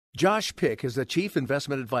Josh Pick is the Chief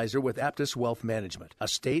Investment Advisor with Aptus Wealth Management, a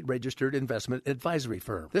state-registered investment advisory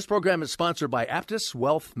firm. This program is sponsored by Aptus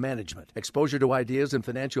Wealth Management. Exposure to ideas and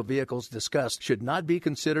financial vehicles discussed should not be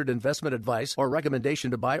considered investment advice or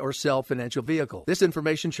recommendation to buy or sell financial vehicle. This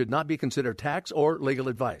information should not be considered tax or legal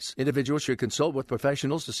advice. Individuals should consult with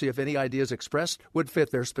professionals to see if any ideas expressed would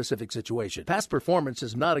fit their specific situation. Past performance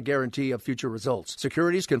is not a guarantee of future results.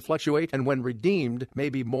 Securities can fluctuate and when redeemed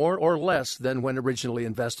may be more or less than when originally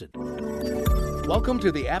invested. Welcome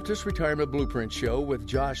to the Aptus Retirement Blueprint Show with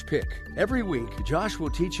Josh Pick. Every week, Josh will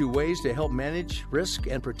teach you ways to help manage, risk,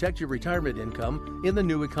 and protect your retirement income in the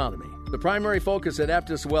new economy. The primary focus at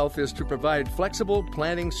Aptus Wealth is to provide flexible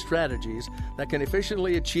planning strategies that can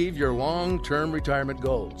efficiently achieve your long-term retirement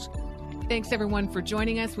goals. Thanks, everyone, for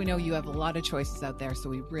joining us. We know you have a lot of choices out there, so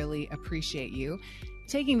we really appreciate you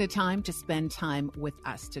taking the time to spend time with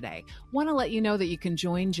us today. Want to let you know that you can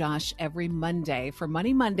join Josh every Monday for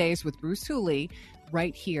Money Mondays with Bruce Hooley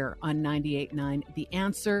right here on 98.9 The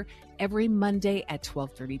Answer every Monday at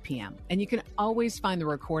 12:30 p.m. And you can always find the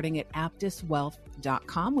recording at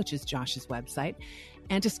aptuswealth.com, which is Josh's website.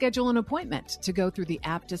 And to schedule an appointment to go through the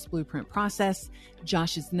Aptus Blueprint process,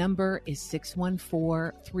 Josh's number is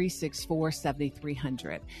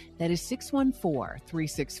 614-364-7300. That is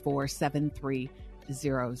 614-364-7300.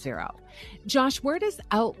 Josh, where does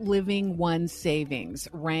outliving one's savings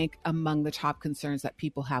rank among the top concerns that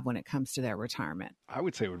people have when it comes to their retirement? I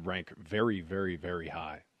would say it would rank very, very, very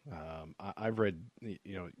high. I've read,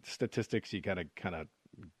 statistics. You got to kind of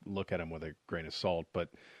look at them with a grain of salt, but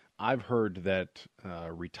I've heard that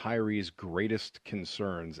retirees' greatest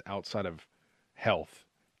concerns outside of health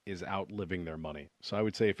is outliving their money. So I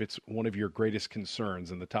would say if it's one of your greatest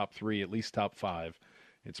concerns in the top three, at least top five,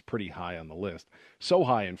 it's pretty high on the list. So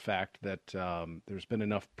high, in fact, that there's been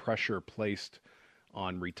enough pressure placed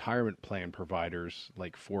on retirement plan providers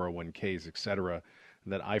like 401ks, et cetera,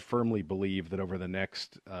 that I firmly believe that over the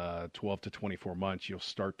next 12 to 24 months, you'll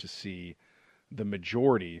start to see the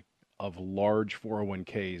majority of large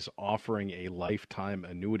 401ks offering a lifetime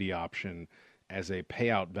annuity option as a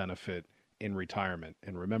payout benefit in retirement.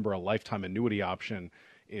 And remember, a lifetime annuity option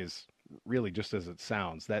is really just as it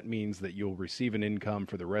sounds. That means that you'll receive an income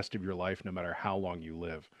for the rest of your life, no matter how long you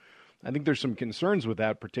live. I think there's some concerns with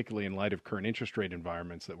that, particularly in light of current interest rate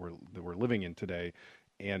environments that we're living in today,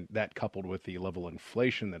 and that coupled with the level of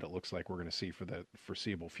inflation that it looks like we're going to see for the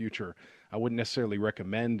foreseeable future. I wouldn't necessarily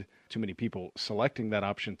recommend too many people selecting that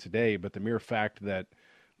option today, but the mere fact that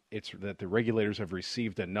the regulators have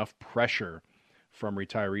received enough pressure from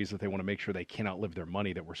retirees that they want to make sure they can't outlive their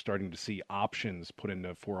money, that we're starting to see options put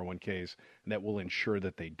into 401ks that will ensure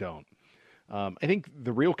that they don't. I think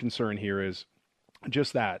the real concern here is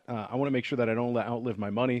just that. I want to make sure that I don't outlive my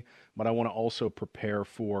money, but I want to also prepare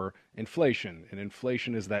for inflation. And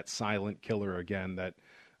inflation is that silent killer, again, that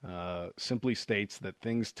simply states that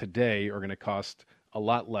things today are going to cost a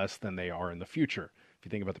lot less than they are in the future. If you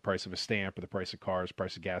think about the price of a stamp or the price of cars,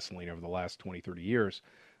 price of gasoline over the last 20, 30 years,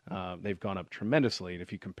 they've gone up tremendously. And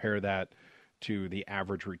if you compare that to the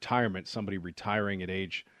average retirement, somebody retiring at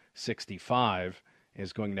age 65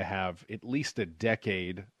 is going to have at least a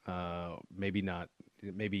decade, maybe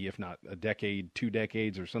if not a decade, 2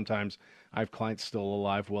 decades, or sometimes I have clients still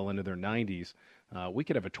alive well into their 90s. We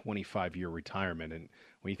could have a 25-year retirement. And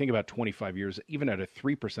when you think about 25 years, even at a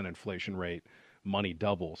 3% inflation rate, money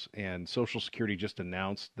doubles. And Social Security just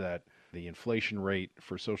announced that the inflation rate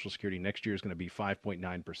for Social Security next year is going to be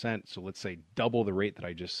 5.9%. So let's say double the rate that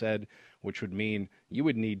I just said, which would mean you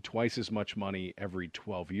would need twice as much money every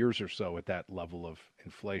 12 years or so at that level of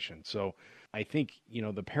inflation. So I think,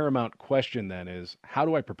 the paramount question then is, how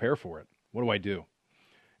do I prepare for it? What do I do?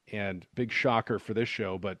 And big shocker for this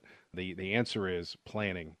show, but the answer is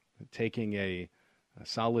planning, taking a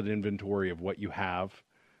solid inventory of what you have,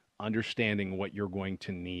 understanding what you're going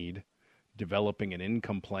to need, developing an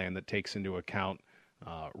income plan that takes into account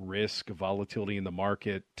risk, volatility in the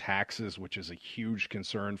market, taxes, which is a huge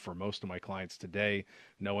concern for most of my clients today,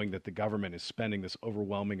 knowing that the government is spending this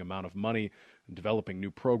overwhelming amount of money, developing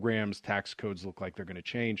new programs, tax codes look like they're going to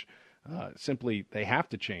change. Simply, they have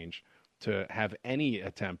to change to have any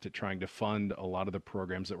attempt at trying to fund a lot of the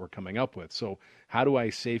programs that we're coming up with. So how do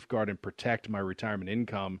I safeguard and protect my retirement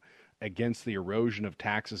income against the erosion of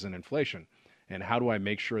taxes and inflation? And how do I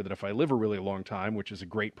make sure that if I live a really long time, which is a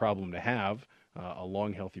great problem to have, a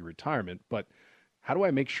long, healthy retirement, but how do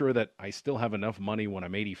I make sure that I still have enough money when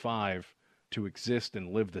I'm 85 to exist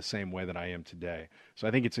and live the same way that I am today? So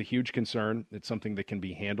I think it's a huge concern. It's something that can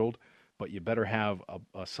be handled, but you better have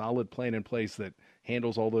a solid plan in place that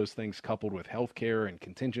handles all those things, coupled with healthcare and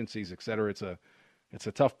contingencies, et cetera. It's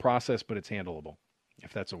a tough process, but it's handleable.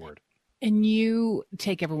 if that's a word. And you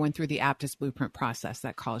take everyone through the Aptus Blueprint process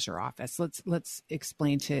that calls your office. Let's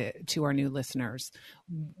explain to our new listeners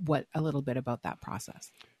what a little bit about that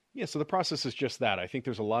process. Yeah, so the process is just that. I think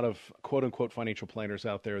there's a lot of quote unquote financial planners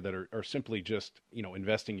out there that are simply just,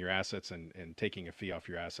 investing your assets and taking a fee off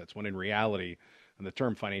your assets. When in reality, and the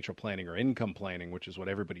term financial planning or income planning, which is what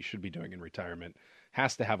everybody should be doing in retirement,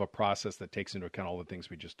 has to have a process that takes into account all the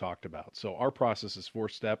things we just talked about. So our process is 4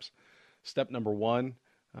 steps. Step number 1,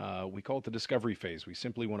 we call it the discovery phase. We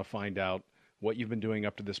simply want to find out what you've been doing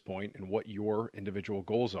up to this point and what your individual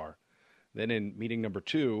goals are. Then in meeting number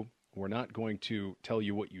 2, we're not going to tell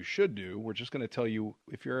you what you should do. We're just going to tell you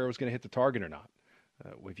if your arrow is going to hit the target or not.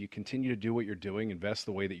 If you continue to do what you're doing, invest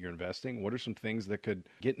the way that you're investing, what are some things that could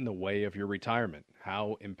get in the way of your retirement?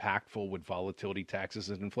 How impactful would volatility, taxes,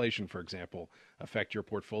 and inflation, for example, affect your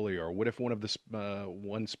portfolio? Or what if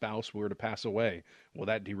one spouse were to pass away? Will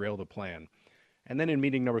that derail the plan? And then in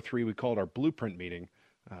meeting number 3, we call it our blueprint meeting.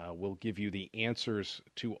 We'll give you the answers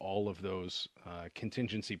to all of those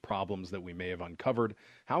contingency problems that we may have uncovered.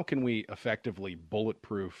 How can we effectively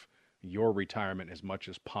bulletproof your retirement as much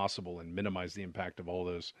as possible and minimize the impact of all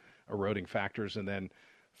those eroding factors? And then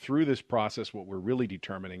through this process, what we're really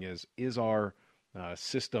determining is our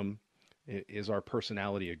system, is our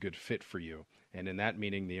personality a good fit for you? And in that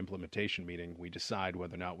meeting, the implementation meeting, we decide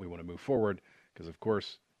whether or not we want to move forward. Because, of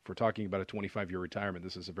course, if we're talking about a 25-year retirement,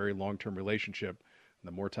 this is a very long-term relationship. The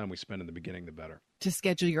more time we spend in the beginning, the better. To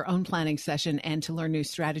schedule your own planning session and to learn new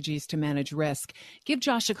strategies to manage risk, give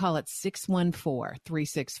Josh a call at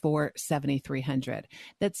 614-364-7300.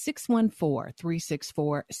 That's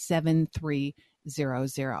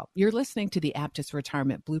 614-364-7300. You're listening to the Aptus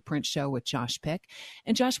Retirement Blueprint Show with Josh Pick.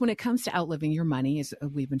 And Josh, when it comes to outliving your money, as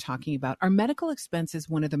we've been talking about, are medical expenses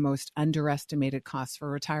one of the most underestimated costs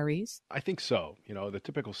for retirees? I think so. The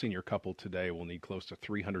typical senior couple today will need close to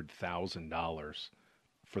 $300,000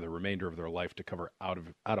 for the remainder of their life to cover out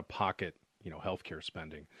of pocket, healthcare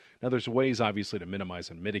spending. Now, there's ways obviously to minimize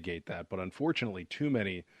and mitigate that, but unfortunately, too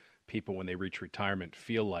many people when they reach retirement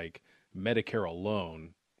feel like Medicare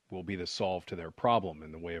alone will be the solve to their problem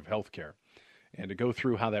in the way of healthcare. And to go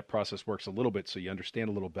through how that process works a little bit so you understand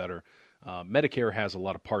a little better, Medicare has a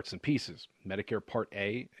lot of parts and pieces. Medicare Part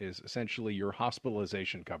A is essentially your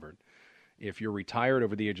hospitalization covered. If you're retired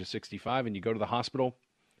over the age of 65 and you go to the hospital,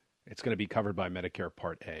 it's going to be covered by Medicare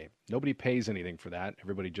Part A. Nobody pays anything for that.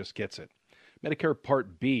 Everybody just gets it. Medicare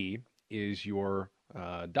Part B is your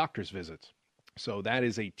doctor's visits. So that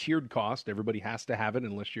is a tiered cost. Everybody has to have it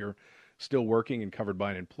unless you're still working and covered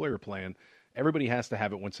by an employer plan. Everybody has to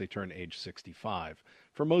have it once they turn age 65.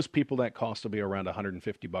 For most people, that cost will be around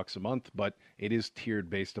 $150 a month, but it is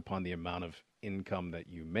tiered based upon the amount of income that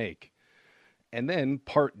you make. And then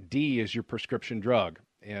Part D is your prescription drug.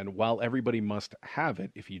 And while everybody must have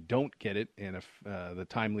it, if you don't get it in the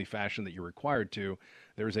timely fashion that you're required to,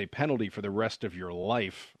 there is a penalty for the rest of your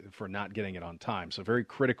life for not getting it on time. So very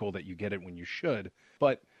critical that you get it when you should.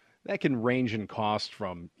 But that can range in cost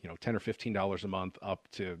from $10 or $15 a month up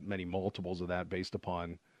to many multiples of that based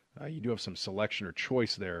upon you do have some selection or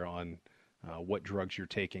choice there on what drugs you're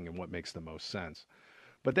taking and what makes the most sense.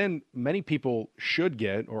 But then many people should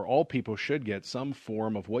get, or all people should get, some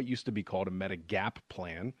form of what used to be called a Medigap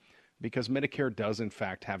plan, because Medicare does in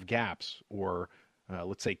fact have gaps, or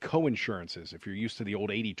let's say co-insurances. If you're used to the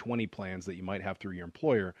old 80-20 plans that you might have through your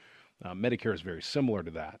employer, Medicare is very similar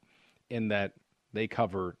to that in that they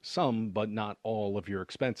cover some but not all of your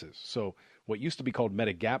expenses. So what used to be called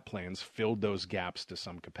Medigap plans filled those gaps to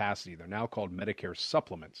some capacity. They're now called Medicare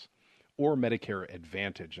supplements or Medicare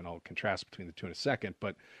Advantage, and I'll contrast between the two in a second.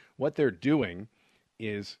 But what they're doing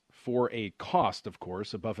is, for a cost, of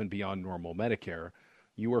course, above and beyond normal Medicare,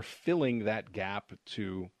 you are filling that gap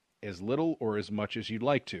to as little or as much as you'd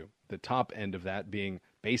like to. The top end of that being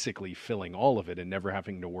basically filling all of it and never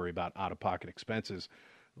having to worry about out-of-pocket expenses,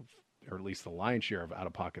 or at least the lion's share of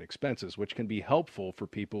out-of-pocket expenses, which can be helpful for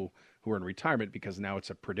people who are in retirement because now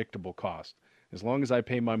it's a predictable cost. As long as I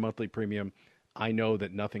pay my monthly premium, I know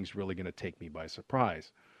that nothing's really going to take me by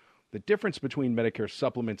surprise. The difference between Medicare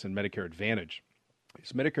supplements and Medicare Advantage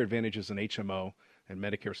is Medicare Advantage is an HMO and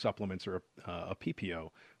Medicare supplements are a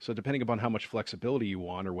PPO. So depending upon how much flexibility you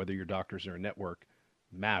want or whether your doctors are a network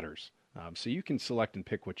matters. So you can select and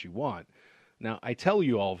pick what you want. Now, I tell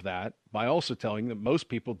you all of that by also telling that most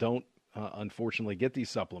people don't unfortunately get these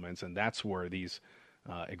supplements, and that's where these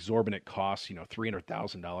exorbitant costs,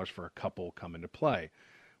 $300,000 for a couple come into play.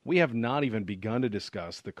 We have not even begun to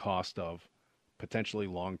discuss the cost of potentially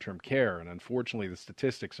long-term care, and unfortunately the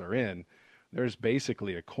statistics are in there's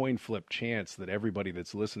basically a coin flip chance that everybody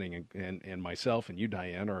that's listening and myself and you,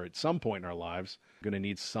 Diane, are at some point in our lives going to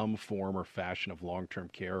need some form or fashion of long-term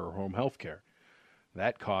care or home health care.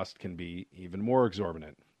 That cost can be even more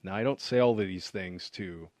exorbitant. Now, I don't say all of these things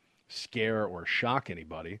to scare or shock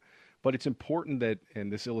anybody, but it's important that,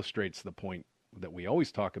 and this illustrates the point that we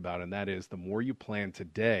always talk about, and that is the more you plan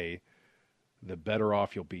today, the better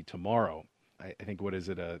off you'll be tomorrow. I think, what is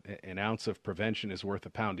it, an ounce of prevention is worth a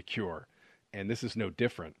pound of cure, and this is no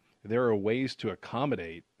different. There are ways to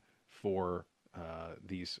accommodate for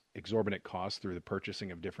these exorbitant costs through the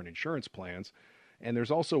purchasing of different insurance plans, and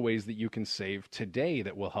there's also ways that you can save today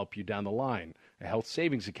that will help you down the line. A health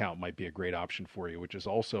savings account might be a great option for you, which is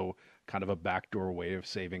also kind of a backdoor way of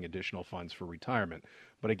saving additional funds for retirement.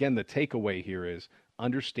 But again, the takeaway here is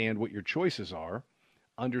understand what your choices are,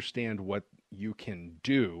 understand what you can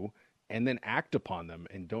do, and then act upon them,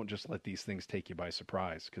 and don't just let these things take you by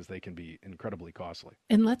surprise, because they can be incredibly costly.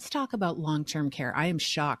 And let's talk about long-term care. I am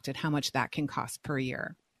shocked at how much that can cost per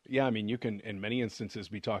year. Yeah, I mean, you can, in many instances,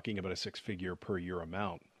 be talking about a six-figure per year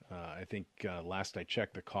amount. I think last I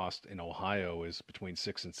checked, the cost in Ohio is between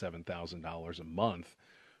 $6,000 and $7,000 a month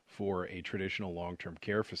for a traditional long-term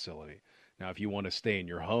care facility. Now, if you want to stay in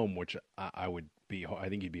your home, which I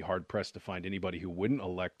think you'd be hard-pressed to find anybody who wouldn't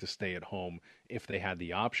elect to stay at home if they had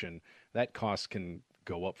the option, that cost can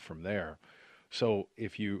go up from there. So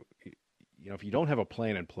if you don't have a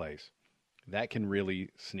plan in place, that can really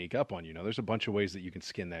sneak up on you. Now, there's a bunch of ways that you can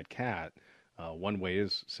skin that cat. One way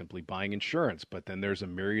is simply buying insurance, but then there's a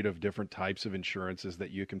myriad of different types of insurances that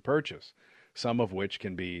you can purchase, some of which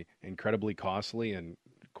can be incredibly costly and,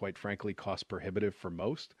 quite frankly, cost prohibitive for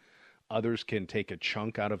most. Others can take a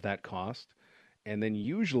chunk out of that cost. And then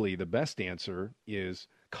usually the best answer is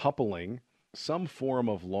coupling some form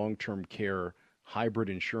of long-term care hybrid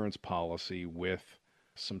insurance policy with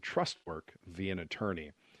some trust work via an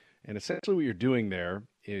attorney. And essentially what you're doing there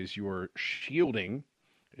is you're shielding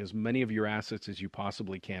as many of your assets as you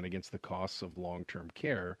possibly can against the costs of long-term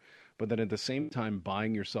care, but then at the same time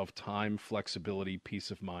buying yourself time, flexibility,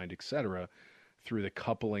 peace of mind, etc., through the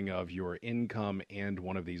coupling of your income and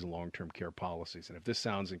one of these long-term care policies. And if this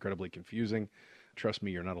sounds incredibly confusing, trust me,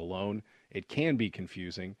 you're not alone. It can be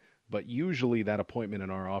confusing, but usually that appointment in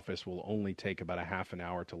our office will only take about a half an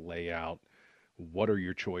hour to lay out what are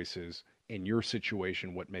your choices in your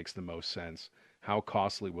situation, what makes the most sense, how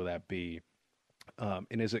costly will that be,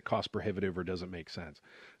 and is it cost prohibitive or does it make sense?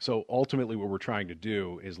 So ultimately what we're trying to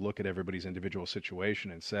do is look at everybody's individual situation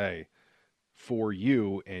and say, for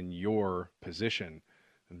you and your position,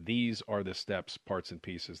 these are the steps, parts, and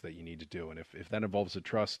pieces that you need to do. And if that involves a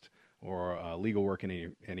trust or legal work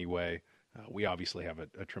in any way, we obviously have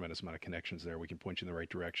a tremendous amount of connections there. We can point you in the right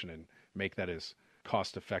direction and make that as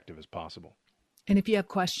cost effective as possible. And if you have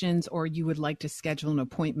questions or you would like to schedule an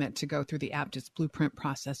appointment to go through the Aptus Blueprint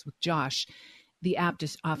process with Josh, the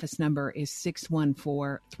Aptus office number is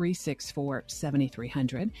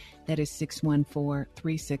 614-364-7300. That is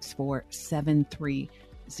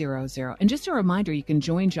 614-364-7300. And just a reminder, you can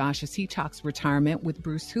join Josh as he talks retirement with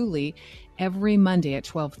Bruce Hooley every Monday at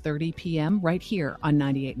 12:30 p.m. right here on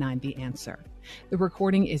 98.9 The Answer. The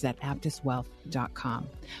recording is at aptuswealth.com.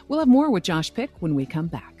 We'll have more with Josh Pick when we come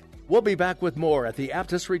back. We'll be back with more at the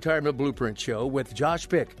Aptus Retirement Blueprint Show with Josh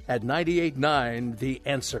Pick at 98.9 The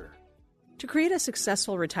Answer. To create a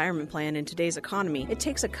successful retirement plan in today's economy, it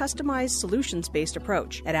takes a customized, solutions-based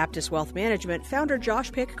approach. At Aptus Wealth Management, founder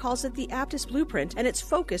Josh Pick calls it the Aptus Blueprint, and it's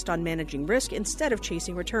focused on managing risk instead of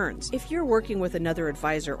chasing returns. If you're working with another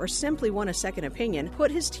advisor or simply want a second opinion, put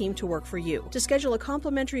his team to work for you. To schedule a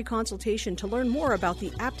complimentary consultation to learn more about the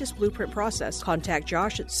Aptus Blueprint process, contact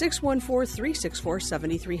Josh at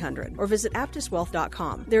 614-364-7300 or visit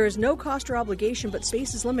aptuswealth.com. There is no cost or obligation, but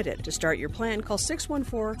space is limited. To start your plan, call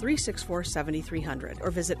 614-364-7300 or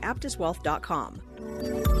visit aptuswealth.com.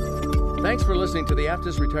 Thanks for listening to the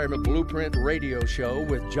Aptus Retirement Blueprint radio show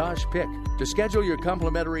with Josh Pick. To schedule your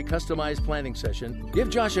complimentary customized planning session, give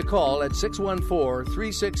Josh a call at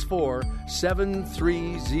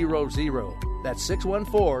 614-364-7300. That's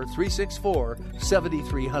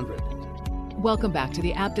 614-364-7300. Welcome back to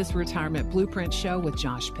the Aptus Retirement Blueprint Show with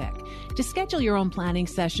Josh Pick. To schedule your own planning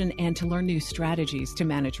session and to learn new strategies to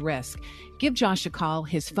manage risk, give Josh a call.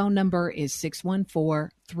 His phone number is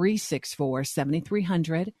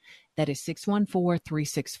 614-364-7300. That is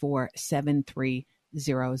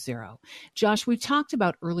 614-364-7300. Josh, we've talked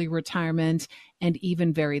about early retirement and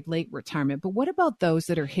even very late retirement, but what about those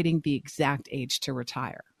that are hitting the exact age to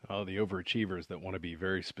retire? Oh, the overachievers that want to be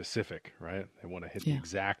very specific, right? They want to hit the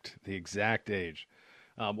exact age.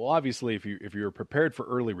 Well, obviously, if you're prepared for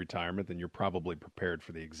early retirement, then you're probably prepared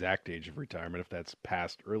for the exact age of retirement if that's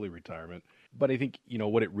past early retirement. But I think,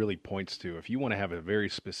 what it really points to, if you want to have a very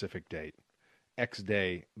specific date, X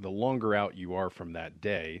day, the longer out you are from that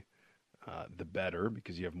day, the better,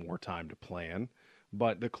 because you have more time to plan.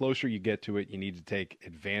 But the closer you get to it, you need to take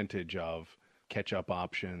advantage of catch-up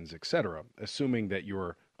options, etc., assuming that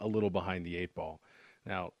you're a little behind the eight ball.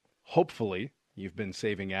 Now, hopefully, you've been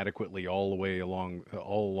saving adequately all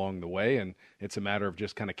along the way, and it's a matter of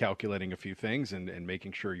just kind of calculating a few things and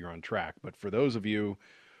making sure you're on track. But for those of you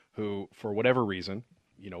who, for whatever reason,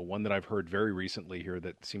 one that I've heard very recently here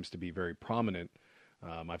that seems to be very prominent,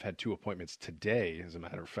 I've had 2 appointments today, as a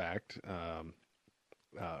matter of fact,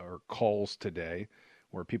 or calls today,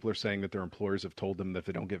 where people are saying that their employers have told them that if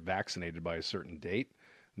they don't get vaccinated by a certain date,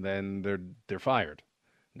 then they're fired.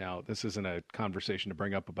 Now, this isn't a conversation to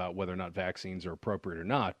bring up about whether or not vaccines are appropriate or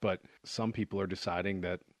not, but some people are deciding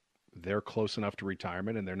that they're close enough to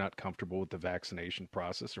retirement and they're not comfortable with the vaccination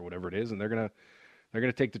process or whatever it is, and they're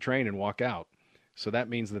gonna take the train and walk out. So that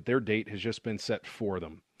means that their date has just been set for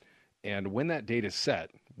them. And when that date is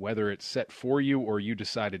set, whether it's set for you or you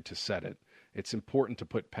decided to set it, it's important to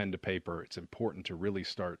put pen to paper. It's important to really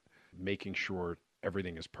start making sure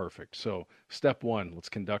everything is perfect. So step 1, let's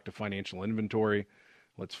conduct a financial inventory.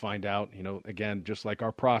 Let's find out, again, just like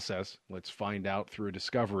our process, let's find out through a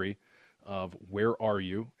discovery of where are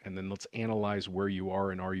you, and then let's analyze where you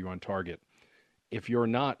are and are you on target. If you're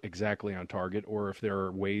not exactly on target, or if there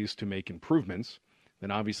are ways to make improvements,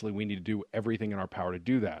 then obviously we need to do everything in our power to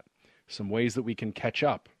do that. Some ways that we can catch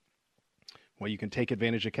up. Well, you can take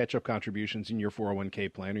advantage of catch-up contributions in your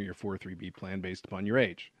 401k plan or your 403b plan based upon your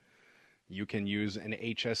age. You can use an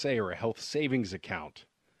HSA or a health savings account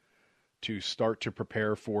to start to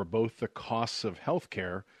prepare for both the costs of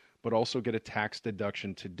healthcare, but also get a tax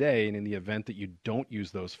deduction today. And in the event that you don't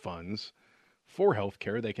use those funds for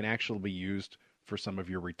healthcare, they can actually be used for some of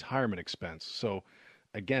your retirement expense. So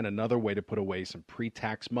again, another way to put away some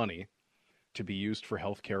pre-tax money to be used for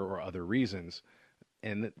healthcare or other reasons.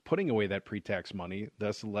 And putting away that pre-tax money,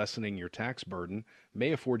 thus lessening your tax burden,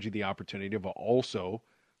 may afford you the opportunity of also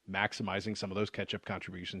maximizing some of those catch-up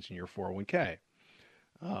contributions in your 401k.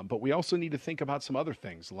 But we also need to think about some other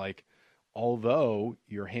things, like although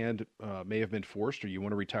your hand may have been forced or you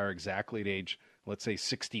want to retire exactly at age, let's say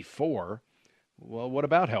 64, well, what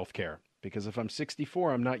about health care? Because if I'm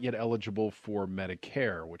 64, I'm not yet eligible for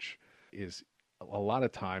Medicare, which is a lot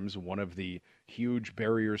of times one of the huge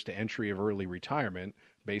barriers to entry of early retirement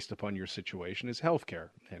based upon your situation is healthcare.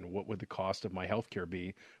 And what would the cost of my healthcare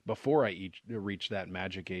be before I reach that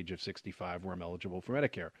magic age of 65 where I'm eligible for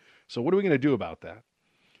Medicare? So what are we going to do about that?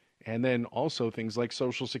 And then also things like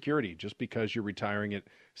Social Security. Just because you're retiring at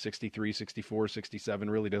 63, 64, 67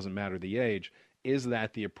 really doesn't matter the age. Is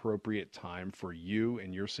that the appropriate time for you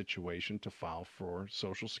and your situation to file for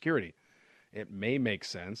Social Security? It may make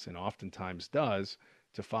sense, and oftentimes does,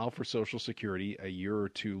 to file for Social Security a year or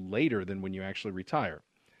two later than when you actually retire,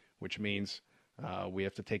 which means we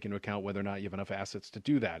have to take into account whether or not you have enough assets to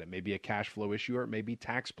do that. It may be a cash flow issue, or it may be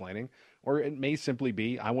tax planning, or it may simply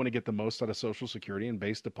be I want to get the most out of Social Security, and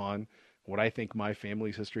based upon what I think my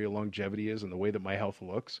family's history of longevity is and the way that my health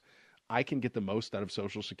looks, I can get the most out of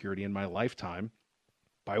Social Security in my lifetime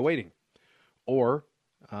by waiting. Or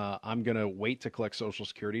I'm going to wait to collect Social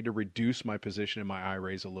Security to reduce my position in my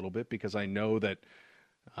IRAs a little bit because I know that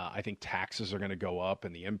I think taxes are going to go up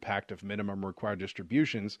and the impact of minimum required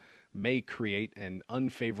distributions may create an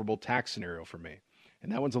unfavorable tax scenario for me.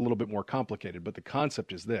 And that one's a little bit more complicated, but the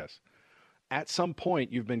concept is this. At some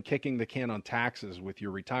point, you've been kicking the can on taxes with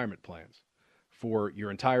your retirement plans for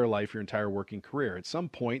your entire life, your entire working career. At some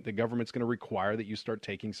point, the government's going to require that you start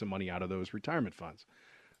taking some money out of those retirement funds.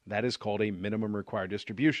 That is called a minimum required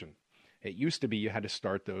distribution. It used to be you had to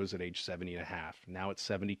start those at age 70 and a half. Now it's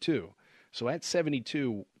 72. So at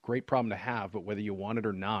 72, great problem to have, but whether you want it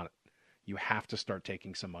or not, you have to start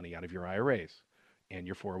taking some money out of your IRAs and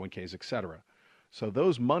your 401ks, etc. So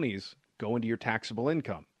those monies go into your taxable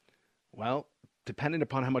income. Well, depending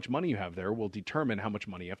upon how much money you have there will determine how much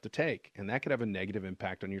money you have to take. And that could have a negative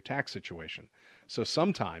impact on your tax situation. So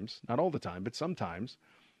sometimes, not all the time, but sometimes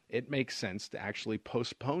it makes sense to actually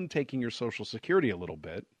postpone taking your Social Security a little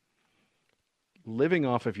bit, living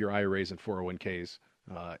off of your IRAs and 401ks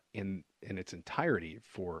in its entirety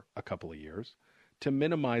for a couple of years to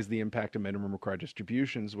minimize the impact of minimum required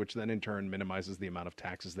distributions, which then in turn minimizes the amount of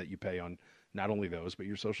taxes that you pay on not only those, but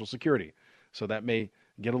your Social Security. So that may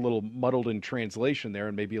get a little muddled in translation there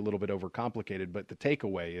and maybe a little bit overcomplicated, but the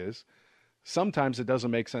takeaway is sometimes it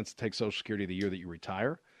doesn't make sense to take Social Security the year that you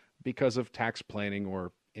retire because of tax planning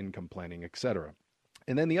or income planning, etc.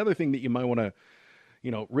 And then the other thing that you might want to,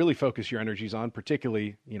 really focus your energies on,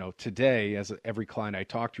 particularly, today, as every client I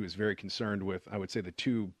talk to is very concerned with, I would say the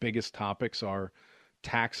two biggest topics are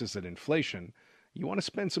taxes and inflation. You want to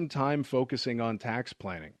spend some time focusing on tax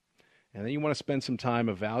planning. And then you want to spend some time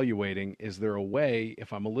evaluating, is there a way,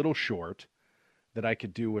 if I'm a little short, that I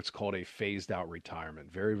could do what's called a phased out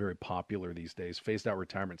retirement? Very, very popular these days. Phased out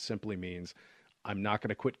retirement simply means I'm not going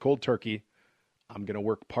to quit cold turkey. I'm going to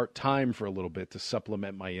work part-time for a little bit to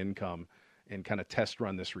supplement my income and kind of test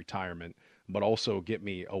run this retirement, but also get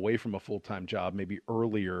me away from a full-time job maybe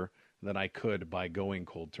earlier than I could by going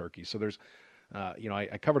cold turkey. So there's,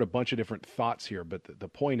 I covered a bunch of different thoughts here, but the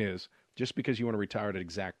point is, just because you want to retire at an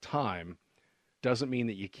exact time doesn't mean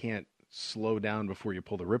that you can't slow down before you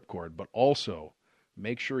pull the ripcord, but also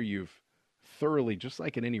make sure you've thoroughly, just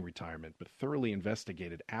like in any retirement, but thoroughly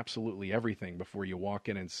investigated absolutely everything before you walk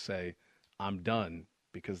in and say, I'm done,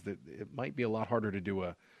 because it might be a lot harder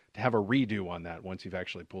to have a redo on that once you've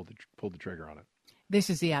actually pulled the trigger on it. This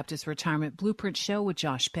is the Aptus Retirement Blueprint Show with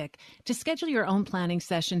Josh Pick. To schedule your own planning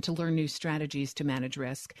session to learn new strategies to manage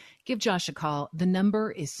risk, give Josh a call. The number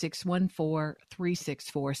is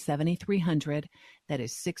 614-364-7300. That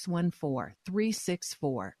is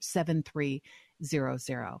 614-364-7300.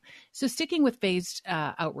 So sticking with phased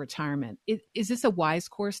out retirement, is this a wise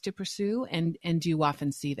course to pursue? And do you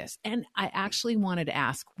often see this? And I actually wanted to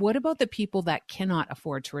ask, what about the people that cannot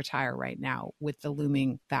afford to retire right now with the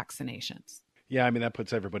looming vaccinations? Yeah, I mean, that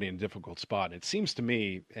puts everybody in a difficult spot. It seems to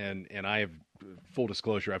me, and I have full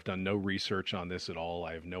disclosure, I've done no research on this at all.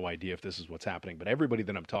 I have no idea if this is what's happening. But everybody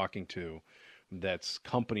that I'm talking to, that's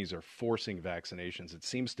companies are forcing vaccinations, it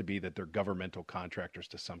seems to be that they're governmental contractors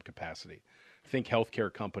to some capacity. Think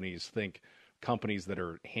healthcare companies, think companies that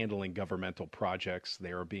are handling governmental projects.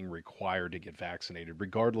 They are being required to get vaccinated,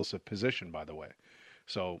 regardless of position, by the way.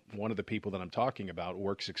 So one of the people that I'm talking about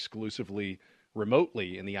works exclusively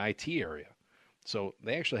remotely in the IT area. So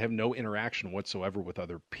they actually have no interaction whatsoever with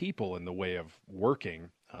other people in the way of working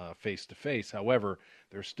face-to-face. However,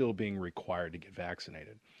 they're still being required to get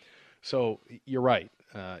vaccinated. So you're right.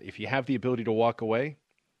 If you have the ability to walk away,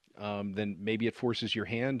 then maybe it forces your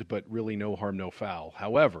hand, but really no harm, no foul.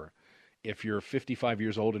 However, if you're 55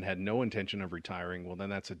 years old and had no intention of retiring, well, then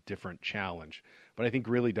that's a different challenge. But I think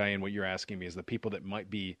really, Diane, what you're asking me is the people that might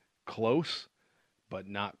be close, but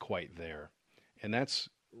not quite there. And that's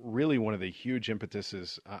really one of the huge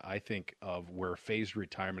impetuses, I think, of where phased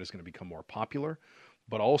retirement is going to become more popular.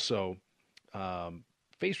 But also,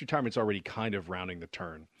 phased retirement's already kind of rounding the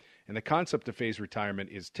turn. And the concept of phased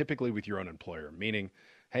retirement is typically with your own employer, meaning,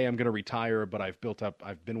 hey, I'm going to retire, but I've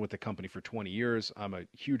been with the company for 20 years. I'm a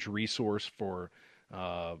huge resource for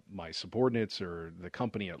my subordinates or the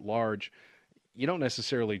company at large. You don't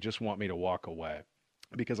necessarily just want me to walk away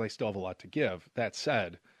because I still have a lot to give. That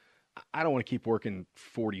said, I don't want to keep working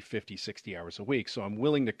 40, 50, 60 hours a week. So I'm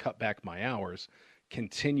willing to cut back my hours,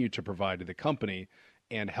 continue to provide to the company,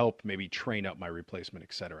 and help maybe train up my replacement,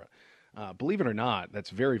 et cetera. Believe it or not, that's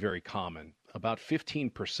very, very common. About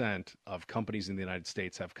 15% of companies in the United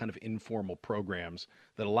States have kind of informal programs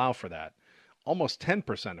that allow for that. Almost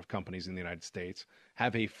 10% of companies in the United States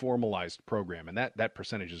have a formalized program, and that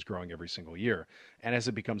percentage is growing every single year. And as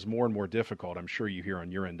it becomes more and more difficult, I'm sure you hear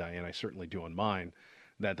on your end, Diane, I certainly do on mine,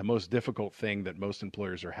 that the most difficult thing that most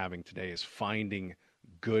employers are having today is finding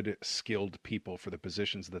good, skilled people for the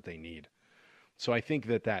positions that they need. So I think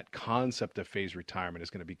that concept of phased retirement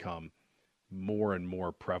is going to become more and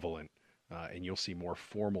more prevalent, and you'll see more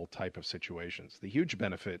formal type of situations. The huge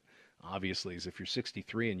benefit, obviously, is if you're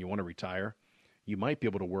 63 and you want to retire, you might be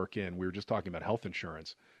able to work in, we were just talking about health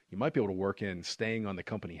insurance, you might be able to work in staying on the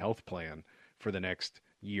company health plan for the next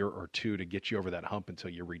year or two to get you over that hump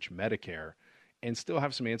until you reach Medicare, and still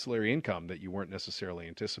have some ancillary income that you weren't necessarily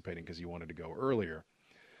anticipating because you wanted to go earlier.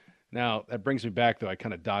 Now, that brings me back, though, I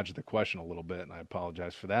kind of dodged the question a little bit, and I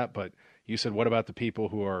apologize for that, but you said, what about the people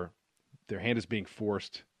who their hand is being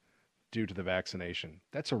forced due to the vaccination?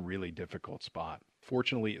 That's a really difficult spot.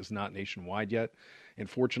 Fortunately, it's not nationwide yet, and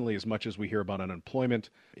fortunately, as much as we hear about unemployment,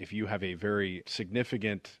 if you have a very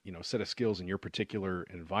significant, set of skills in your particular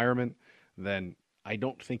environment, then I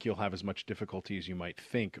don't think you'll have as much difficulty as you might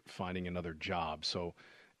think finding another job. So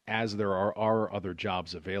as there are other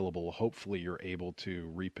jobs available, hopefully you're able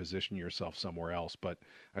to reposition yourself somewhere else. But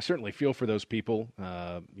I certainly feel for those people,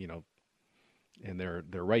 and their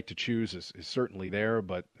right to choose is certainly there.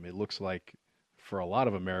 But it looks like for a lot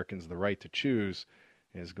of Americans, the right to choose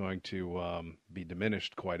is going to be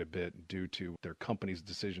diminished quite a bit due to their company's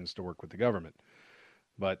decisions to work with the government.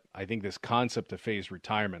 But I think this concept of phased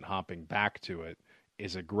retirement, hopping back to it,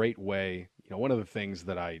 is a great way. one of the things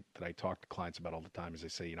that I talk to clients about all the time is they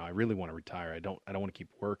say, I really want to retire. I don't want to keep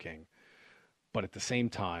working, but at the same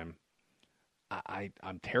time,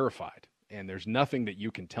 I'm terrified. And there's nothing that you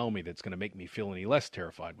can tell me that's going to make me feel any less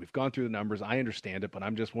terrified. We've gone through the numbers. I understand it, but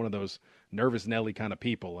I'm just one of those nervous Nelly kind of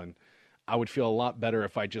people. And I would feel a lot better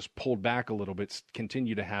if I just pulled back a little bit,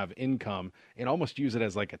 continue to have income, and almost use it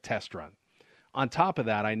as like a test run. On top of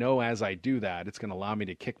that, I know as I do that, it's going to allow me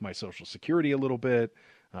to kick my Social Security a little bit,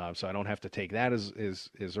 so I don't have to take that as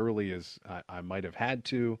early as I might have had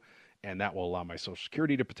to. And that will allow my Social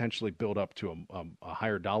Security to potentially build up to a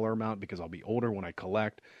higher dollar amount because I'll be older when I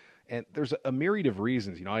collect. And there's a myriad of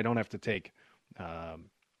reasons. I don't have to take,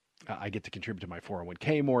 I get to contribute to my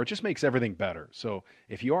 401k more. It just makes everything better. So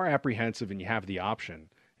if you are apprehensive and you have the option,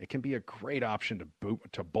 it can be a great option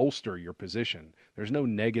to bolster your position. There's no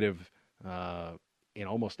negative in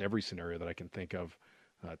almost every scenario that I can think of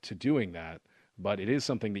to doing that. But it is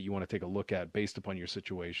something that you want to take a look at based upon your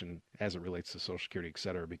situation as it relates to Social Security, et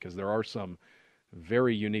cetera, because there are some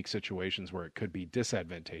very unique situations where it could be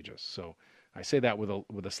disadvantageous. So I say that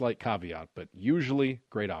with a slight caveat, but usually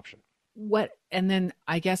great option. And then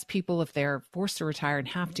I guess people, if they're forced to retire and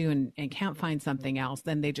have to and can't find something else,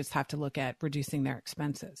 then they just have to look at reducing their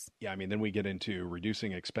expenses. Yeah, then we get into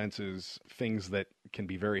reducing expenses. Things that can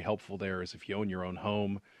be very helpful there is if you own your own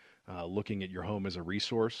home, looking at your home as a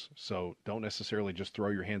resource. So don't necessarily just throw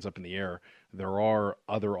your hands up in the air. There are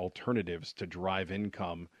other alternatives to drive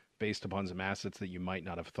income based upon some assets that you might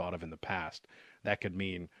not have thought of in the past. That could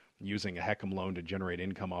mean using a HECM loan to generate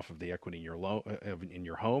income off of the equity in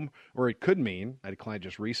your home, or it could mean, I had a client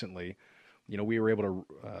just recently, we were able to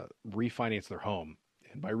refinance their home,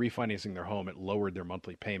 and by refinancing their home, it lowered their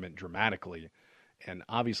monthly payment dramatically. And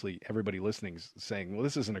obviously, everybody listening is saying, "Well,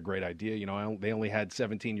 this isn't a great idea. They only had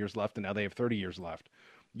 17 years left, and now they have 30 years left."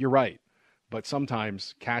 You're right, but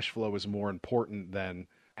sometimes cash flow is more important than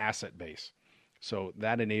asset base. So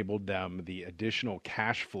that enabled them the additional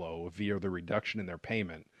cash flow via the reduction in their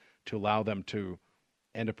payment to allow them to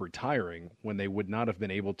end up retiring when they would not have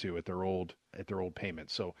been able to at their old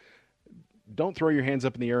payment. So don't throw your hands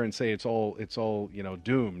up in the air and say it's all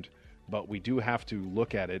doomed, but we do have to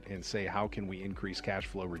look at it and say, how can we increase cash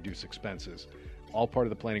flow, reduce expenses? All part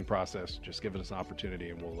of the planning process. Just give us an opportunity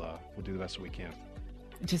and we'll do the best we can.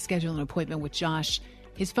 To schedule an appointment with Josh,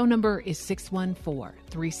 his phone number is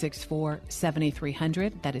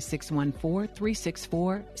 614-364-7300. That is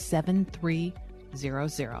 614-364-7300.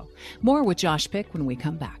 More with Josh Pick when we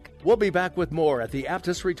come back. We'll be back with more at the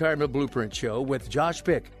Aptus Retirement Blueprint Show with Josh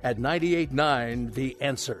Pick at 98.9 The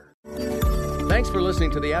Answer. Thanks for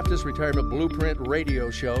listening to the Aptus Retirement Blueprint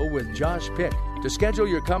Radio Show with Josh Pick. To schedule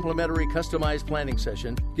your complimentary customized planning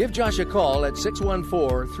session, give Josh a call at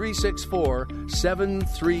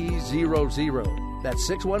 614-364-7300. That's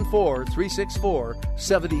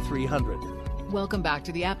 614-364-7300. Welcome back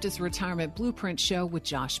to the Aptus Retirement Blueprint Show with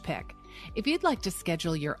Josh Pick. If you'd like to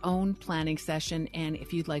schedule your own planning session and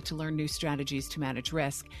if you'd like to learn new strategies to manage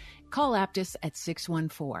risk, call Aptus at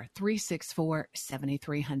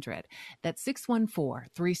 614-364-7300. That's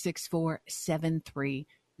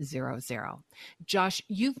 614-364-7300. Josh,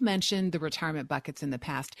 you've mentioned the retirement buckets in the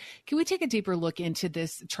past. Can we take a deeper look into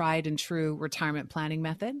this tried and true retirement planning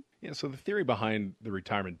method? Yeah, so the theory behind the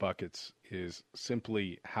retirement buckets is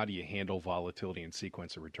simply how do you handle volatility and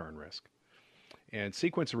sequence of return risk? And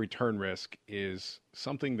sequence of return risk is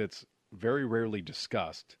something that's very rarely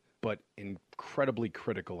discussed, but incredibly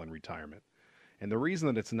critical in retirement. And the reason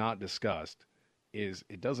that it's not discussed is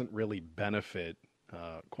it doesn't really benefit,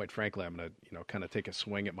 quite frankly, I'm going to kind of take a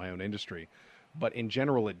swing at my own industry, but in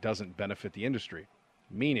general, it doesn't benefit the industry.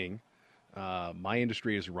 Meaning, my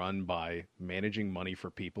industry is run by managing money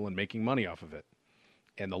for people and making money off of it.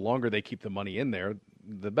 And the longer they keep the money in there,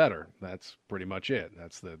 the better. That's pretty much it.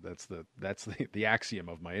 That's the axiom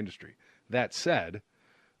of my industry. That said,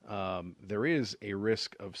 there is a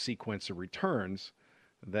risk of sequence of returns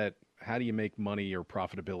that how do you make money or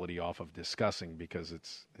profitability off of discussing, because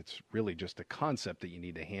it's really just a concept that you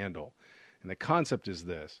need to handle. And the concept is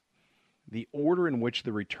this: the order in which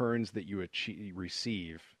the returns that you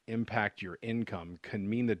receive impact your income can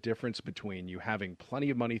mean the difference between you having plenty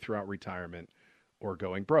of money throughout retirement or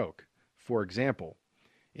going broke. For example,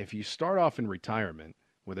 if you start off in retirement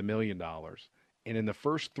with $1 million and in the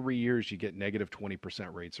first 3 years you get negative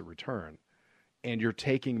 20% rates of return and you're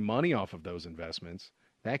taking money off of those investments,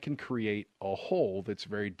 that can create a hole that's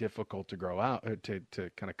very difficult to grow out, to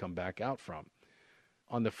kind of come back out from.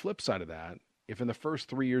 On the flip side of that, if in the first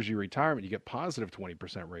 3 years of your retirement you get positive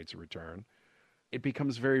 20% rates of return, it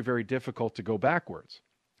becomes very, very difficult to go backwards.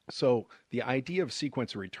 So the idea of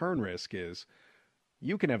sequence of return risk is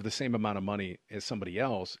you can have the same amount of money as somebody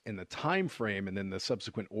else in the time frame, and then the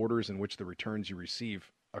subsequent orders in which the returns you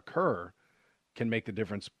receive occur can make the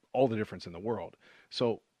difference, all the difference in the world.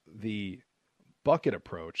 So the bucket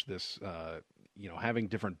approach, this, having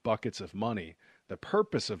different buckets of money, the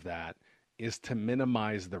purpose of that is to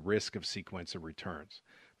minimize the risk of sequence of returns,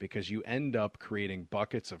 because you end up creating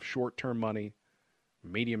buckets of short-term money,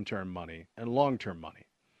 medium-term money, and long-term money,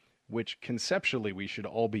 which conceptually we should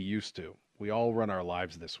all be used to. We all run our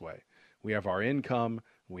lives this way. We have our income,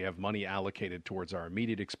 we have money allocated towards our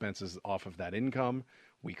immediate expenses off of that income.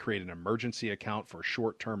 We create an emergency account for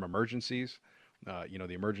short-term emergencies. The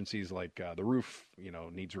emergencies like the roof,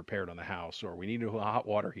 needs repaired on the house, or we need a hot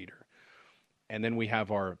water heater. And then we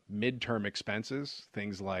have our midterm expenses,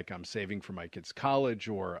 things like I'm saving for my kids' college,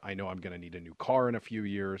 or I know I'm going to need a new car in a few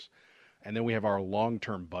years. And then we have our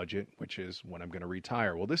long-term budget, which is when I'm going to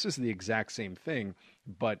retire. Well, this is the exact same thing,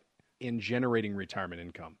 but in generating retirement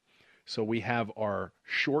income. So we have our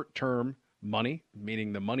short-term money,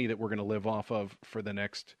 meaning the money that we're going to live off of for the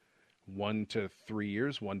next 1 to 3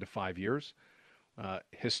 years, 1 to 5 years.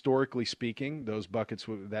 Historically speaking,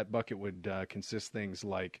 that bucket would consist things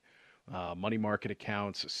like money market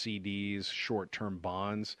accounts, CDs, short-term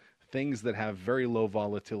bonds, things that have very low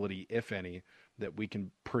volatility, if any, that we can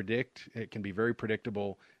predict. It can be very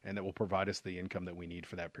predictable, and that will provide us the income that we need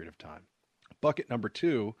for that period of time. Bucket number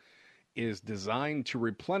 2 is designed to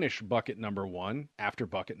replenish bucket number 1 after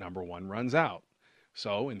bucket number 1 runs out.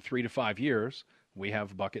 So in 3 to 5 years, we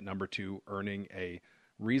have bucket number 2 earning a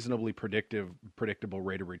reasonably predictable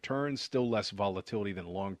rate of return, still less volatility than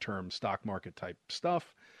long-term stock market type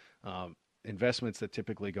stuff. Investments that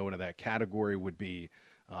typically go into that category would be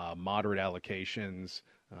moderate allocations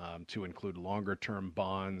to include longer-term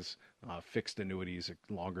bonds, fixed annuities,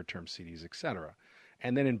 longer-term CDs, etc.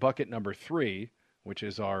 And then in bucket number 3, which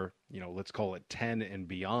is our, let's call it 10 and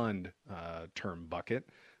beyond term bucket,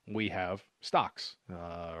 we have stocks,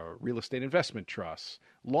 real estate investment trusts,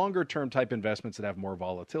 longer-term type investments that have more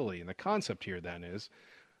volatility. And the concept here then is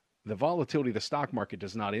the volatility of the stock market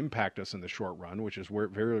does not impact us in the short run, which is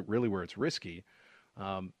really where it's risky,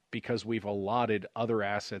 because we've allotted other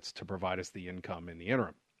assets to provide us the income in the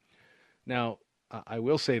interim. Now, I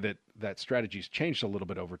will say that strategy's changed a little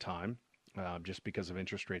bit over time, just because of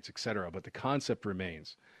interest rates, et cetera, but the concept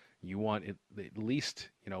remains. You want at least,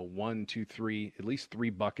 1, 2, 3, at least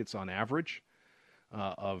 3 buckets on average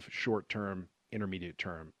of short-term,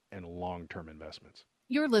 intermediate-term, and long-term investments.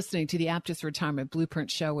 You're listening to the Aptus Retirement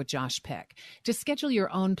Blueprint Show with Josh Pick. To schedule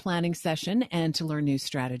your own planning session and to learn new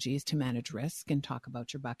strategies to manage risk and talk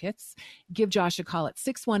about your buckets, give Josh a call at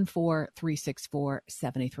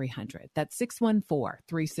 614-364-7300. That's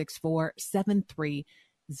 614-364-7300.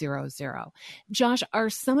 Josh, are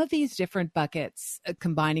some of these different buckets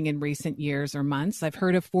combining in recent years or months? I've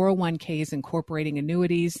heard of 401ks incorporating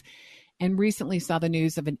annuities, and recently saw the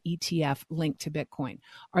news of an ETF linked to Bitcoin.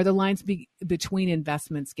 Are the lines between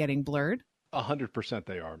investments getting blurred? 100%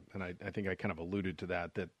 they are. And I think I kind of alluded to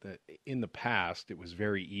that in the past, it was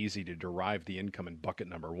very easy to derive the income in bucket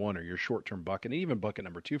number 1 or your short-term bucket, and even bucket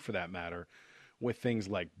number 2 for that matter, with things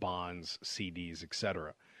like bonds, CDs, et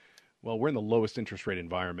cetera. Well, we're in the lowest interest rate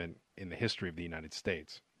environment in the history of the United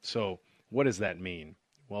States. So what does that mean?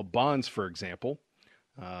 Well, bonds, for example,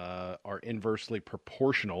 are inversely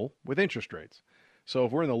proportional with interest rates. So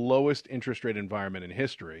if we're in the lowest interest rate environment in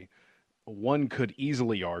history, one could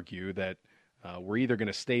easily argue that we're either going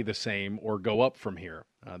to stay the same or go up from here.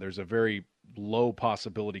 There's a very low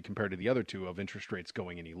possibility compared to the other two of interest rates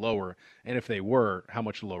going any lower. And if they were, how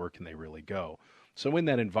much lower can they really go? So in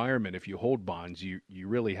that environment, if you hold bonds, you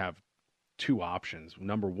really have 2 options.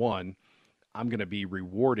 Number 1, I'm going to be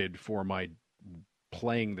rewarded for my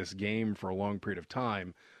playing this game for a long period of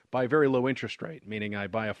time by a very low interest rate, meaning I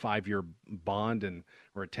buy a 5-year bond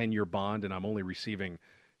or a 10-year bond, and I'm only receiving,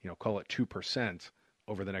 call it 2%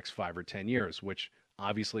 over the next 5 or 10 years, which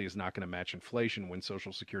obviously is not going to match inflation when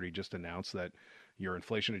Social Security just announced that your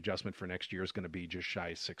inflation adjustment for next year is going to be just shy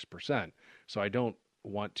of 6%. So I don't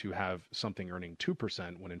want to have something earning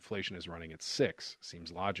 2% when inflation is running at 6.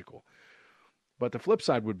 Seems logical. But the flip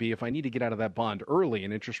side would be if I need to get out of that bond early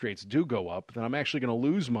and interest rates do go up, then I'm actually going to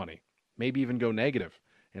lose money, maybe even go negative.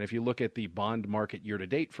 And if you look at the bond market year to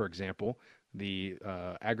date, for example, the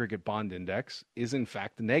aggregate bond index is in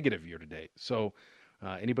fact negative year to date. So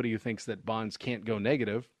anybody who thinks that bonds can't go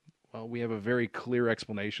negative, well, we have a very clear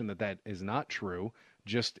explanation that is not true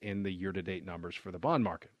just in the year to date numbers for the bond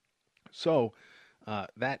market. So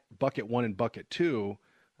that bucket 1 and bucket 2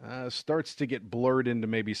 starts to get blurred into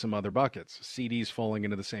maybe some other buckets, CDs falling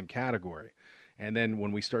into the same category. And then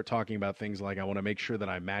when we start talking about things like I want to make sure that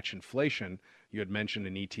I match inflation, You had mentioned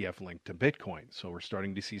an ETF linked to Bitcoin. So we're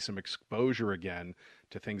starting to see some exposure again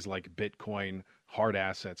to things like Bitcoin, hard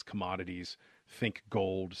assets, commodities, think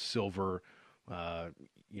gold, silver,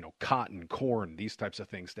 cotton, corn, these types of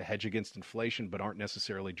things to hedge against inflation, but aren't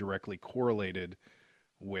necessarily directly correlated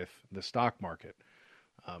with the stock market.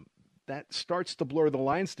 That starts to blur the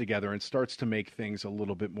lines together and starts to make things a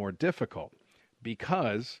little bit more difficult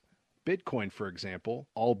because Bitcoin, for example,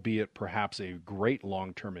 albeit perhaps a great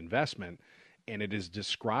long-term investment, and it is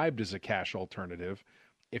described as a cash alternative,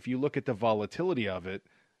 if you look at the volatility of it,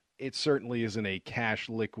 it certainly isn't a cash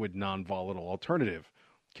liquid non-volatile alternative,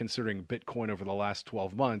 considering Bitcoin over the last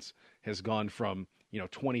 12 months has gone from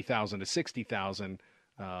 20,000 to 60,000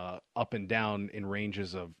 up and down in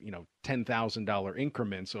ranges of $10,000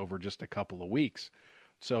 increments over just a couple of weeks.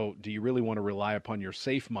 So do you really want to rely upon your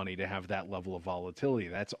safe money to have that level of volatility?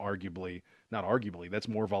 That's that's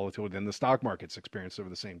more volatility than the stock market's experienced over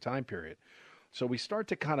the same time period. So we start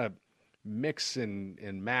to kind of mix and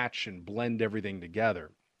match and blend everything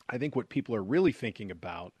together. I think what people are really thinking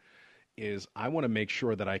about is I want to make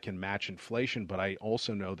sure that I can match inflation, but I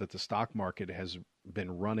also know that the stock market has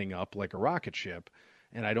been running up like a rocket ship,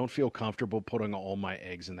 and I don't feel comfortable putting all my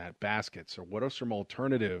eggs in that basket. So what are some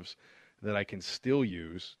alternatives that I can still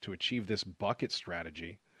use to achieve this bucket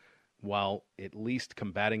strategy while at least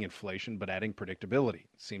combating inflation but adding predictability?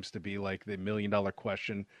 It seems to be like the million-dollar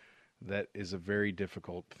question that is a very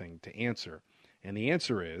difficult thing to answer. And the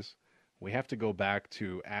answer is we have to go back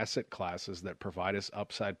to asset classes that provide us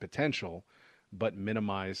upside potential but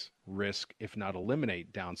minimize risk, if not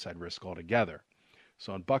eliminate downside risk altogether.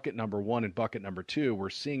 So in bucket number 1 and bucket number 2, we're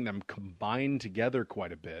seeing them combine together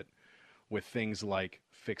quite a bit with things like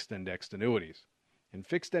fixed indexed annuities. And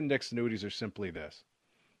fixed indexed annuities are simply this.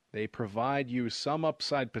 They provide you some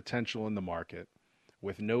upside potential in the market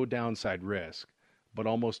with no downside risk, but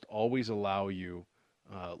almost always allow you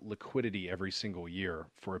liquidity every single year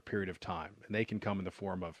for a period of time. And they can come in the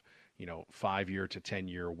form of 5-year to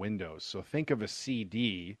 10-year windows. So think of a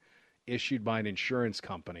CD issued by an insurance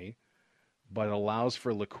company, but allows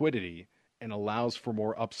for liquidity and allows for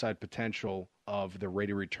more upside potential of the rate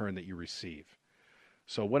of return that you receive.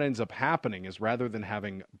 So what ends up happening is rather than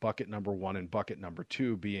having bucket number 1 and bucket number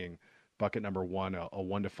 2 being bucket number 1, a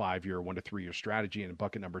 1 to 5 year, 1 to 3 year strategy, and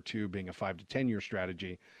bucket number 2 being a 5 to 10 year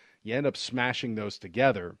strategy, you end up smashing those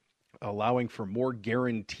together, allowing for more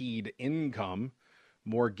guaranteed income,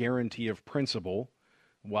 more guarantee of principal,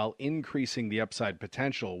 while increasing the upside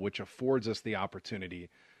potential, which affords us the opportunity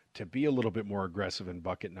to be a little bit more aggressive in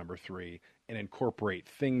bucket number 3 and incorporate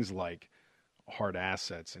things like hard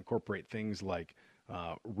assets, incorporate things like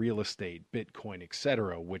real estate, Bitcoin,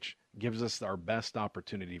 etc., which gives us our best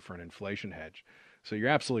opportunity for an inflation hedge. So you're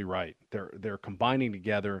absolutely right. They're combining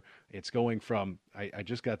together. It's going from, I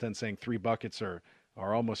just got done saying 3 buckets are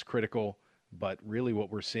almost critical, but really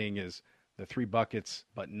what we're seeing is the 3 buckets,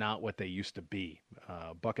 but not what they used to be.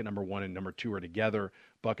 Bucket number 1 and number 2 are together.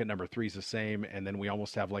 Bucket number 3 is the same. And then we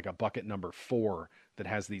almost have like a bucket number 4 that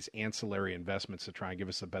has these ancillary investments to try and give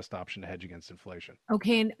us the best option to hedge against inflation.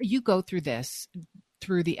 Okay. And you go through this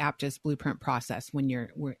through the Aptus Blueprint process when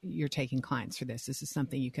you're taking clients for this. This is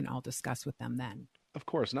something you can all discuss with them then. Of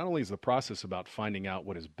course, not only is the process about finding out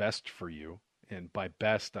what is best for you, and by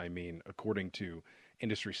best, I mean according to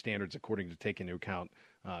industry standards, according to take into account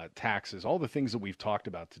taxes, all the things that we've talked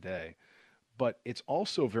about today, but it's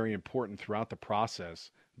also very important throughout the process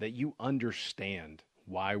that you understand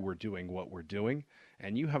why we're doing what we're doing,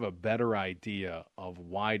 and you have a better idea of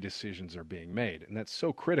why decisions are being made. And that's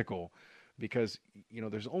so critical because,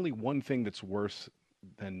 there's only one thing that's worse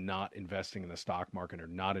than not investing in the stock market or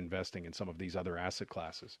not investing in some of these other asset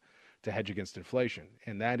classes to hedge against inflation.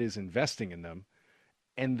 And that is investing in them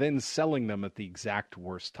and then selling them at the exact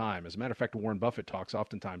worst time. As a matter of fact, Warren Buffett talks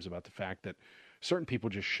oftentimes about the fact that certain people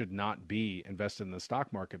just should not be invested in the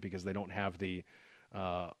stock market because they don't have the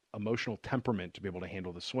emotional temperament to be able to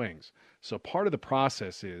handle the swings. So part of the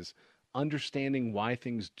process is understanding why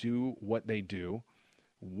things do what they do,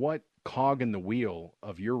 what cog in the wheel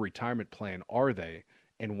of your retirement plan are they,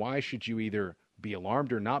 and why should you either be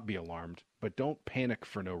alarmed or not be alarmed, but don't panic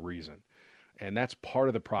for no reason. And that's part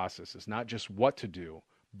of the process. It's not just what to do,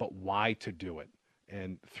 but why to do it.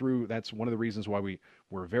 And that's one of the reasons why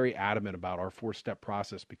we're very adamant about our 4-step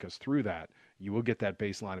process, because through that, you will get that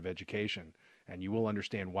baseline of education and you will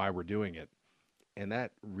understand why we're doing it. And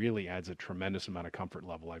that really adds a tremendous amount of comfort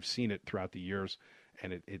level. I've seen it throughout the years,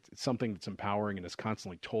 and it's something that's empowering and is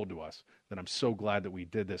constantly told to us that I'm so glad that we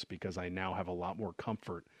did this, because I now have a lot more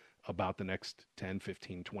comfort about the next 10,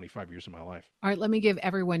 15, 25 years of my life. All right, let me give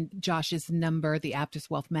everyone Josh's number, the Aptus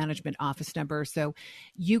Wealth Management office number, so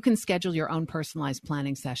you can schedule your own personalized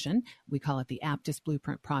planning session. We call it the Aptus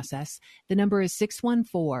Blueprint process. The number is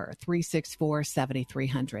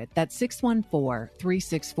 614-364-7300. That's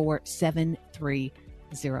 614-364-7300.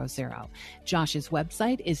 Josh's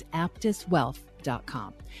website is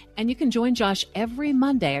aptuswealth.com. And you can join Josh every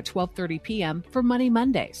Monday at 12:30 p.m. for Money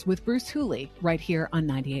Mondays with Bruce Hooley right here on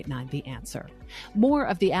 98.9 The Answer. More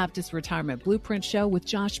of the Aptus Retirement Blueprint Show with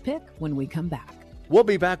Josh Pick when we come back. We'll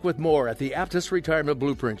be back with more at the Aptus Retirement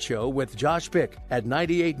Blueprint Show with Josh Pick at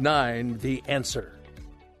 98.9 The Answer.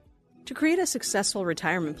 To create a successful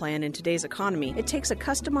retirement plan in today's economy, it takes a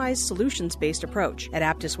customized, solutions-based approach. At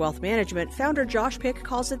Aptus Wealth Management, founder Josh Pick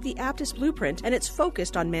calls it the Aptus Blueprint, and it's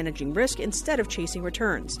focused on managing risk instead of chasing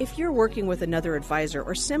returns. If you're working with another advisor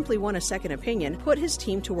or simply want a second opinion, put his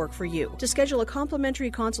team to work for you. To schedule a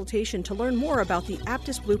complimentary consultation to learn more about the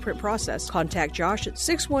Aptus Blueprint process, contact Josh at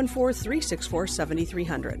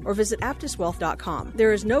 614-364-7300 or visit aptuswealth.com.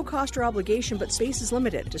 There is no cost or obligation, but space is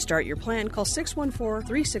limited. To start your plan, call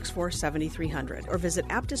 614-364-7300 or visit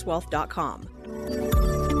aptuswealth.com.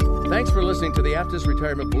 Thanks for listening to the Aptus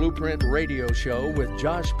Retirement Blueprint radio show with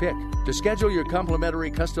Josh Pick. To schedule your complimentary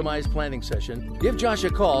customized planning session, give Josh a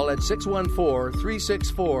call at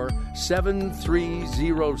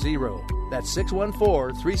 614-364-7300. That's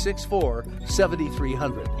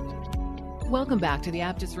 614-364-7300. Welcome back to the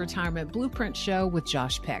Aptus Retirement Blueprint Show with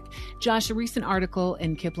Josh Pick. Josh, a recent article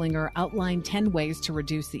in Kiplinger outlined 10 ways to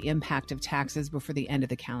reduce the impact of taxes before the end of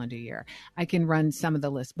the calendar year. I can run some of the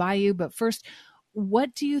list by you, but first,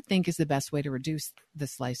 what do you think is the best way to reduce the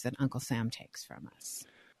slice that Uncle Sam takes from us?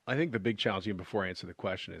 I think the big challenge, even before I answer the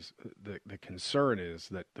question, is the concern is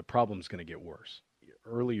that the problem's going to get worse.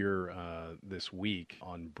 Earlier this week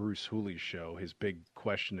on Bruce Hooley's show, his big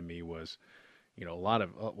question to me was, there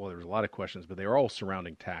was a lot of questions, but they were all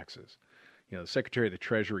surrounding taxes. The Secretary of the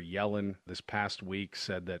Treasury, Yellen, this past week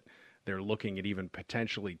said that they're looking at even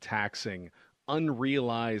potentially taxing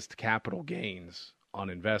unrealized capital gains on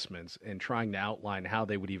investments and trying to outline how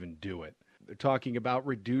they would even do it. They're talking about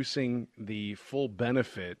reducing the full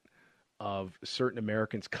benefit of certain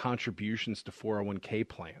Americans' contributions to 401k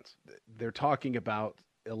plans. They're talking about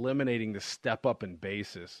eliminating the step-up in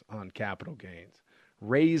basis on capital gains,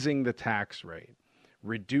 raising the tax rate,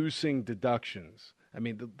 reducing deductions. I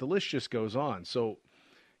mean, the list just goes on. So,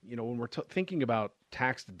 when we're thinking about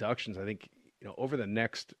tax deductions, I think, over the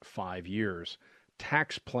next 5 years,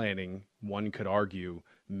 tax planning, one could argue,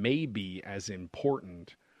 may be as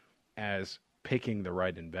important as picking the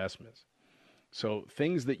right investments. So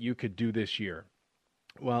things that you could do this year.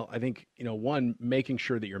 Well, I think, one, making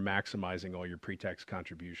sure that you're maximizing all your pre-tax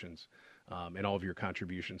contributions and all of your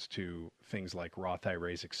contributions to things like Roth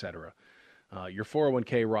IRAs, et cetera. Your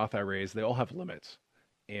 401k, Roth IRAs, they all have limits.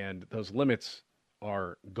 And those limits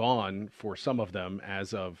are gone for some of them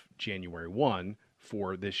as of January 1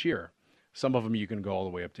 for this year. Some of them you can go all the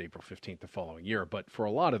way up to April 15th the following year. But for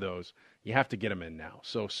a lot of those, you have to get them in now.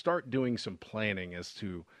 So start doing some planning as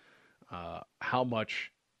to how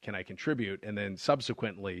much can I contribute? And then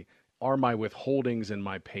subsequently, are my withholdings and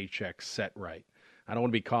my paychecks set right? I don't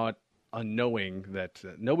want to be caught unknowing that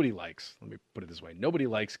nobody likes, let me put it this way, nobody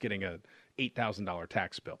likes getting a $8,000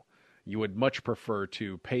 tax bill. You would much prefer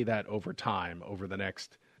to pay that over time over the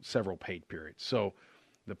next several paid periods. So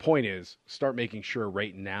the point is, start making sure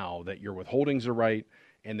right now that your withholdings are right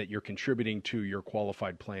and that you're contributing to your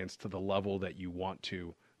qualified plans to the level that you want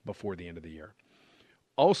to before the end of the year.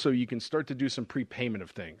 Also, you can start to do some prepayment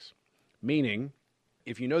of things, meaning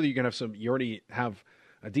if you know that you're going to have you already have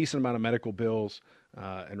a decent amount of medical bills,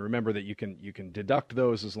 and remember that you can deduct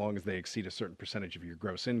those as long as they exceed a certain percentage of your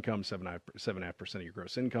gross income, 7.5% of your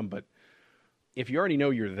gross income. But if you already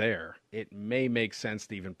know you're there, it may make sense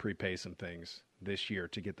to even prepay some things this year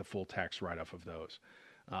to get the full tax write-off of those.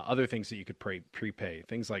 Other things that you could prepay,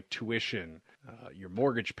 things like tuition, your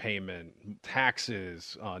mortgage payment,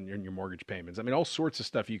 taxes on your mortgage payments. I mean, all sorts of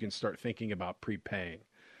stuff you can start thinking about prepaying.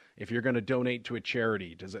 If you're going to donate to a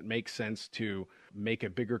charity, does it make sense to make a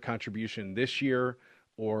bigger contribution this year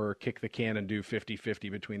or kick the can and do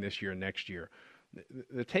 50-50 between this year and next year?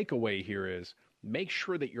 The takeaway here is make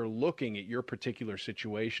sure that you're looking at your particular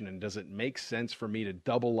situation and does it make sense for me to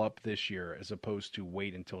double up this year as opposed to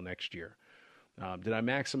wait until next year? Did I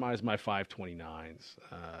maximize my 529s?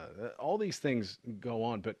 All these things go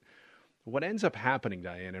on, but what ends up happening,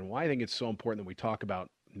 Diane, and why I think it's so important that we talk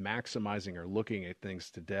about maximizing or looking at things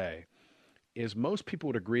today is most people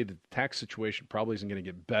would agree that the tax situation probably isn't going to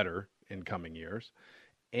get better in coming years.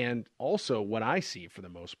 And also what I see for the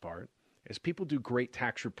most part is people do great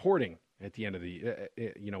tax reporting at the end of the,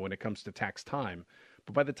 when it comes to tax time.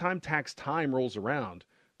 But by the time tax time rolls around,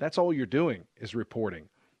 that's all you're doing is reporting.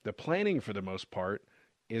 The planning, for the most part,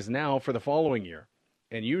 is now for the following year.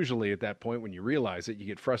 And usually at that point, when you realize it, you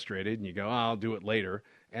get frustrated and you go, I'll do it later.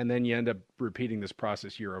 And then you end up repeating this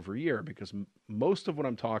process year over year, because most of what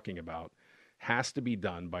I'm talking about has to be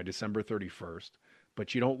done by December 31st,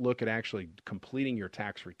 but you don't look at actually completing your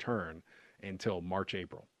tax return until March,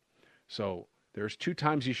 April. So there's 2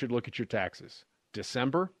 times you should look at your taxes: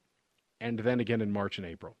 December, and then again in March and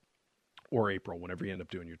April, or April, whenever you end up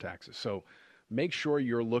doing your taxes. So make sure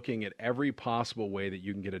you're looking at every possible way that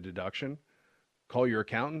you can get a deduction. Call your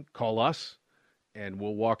accountant, call us, and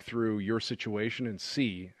we'll walk through your situation and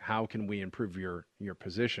see how can we improve your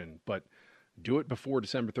position. But do it before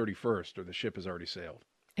December 31st, or the ship has already sailed.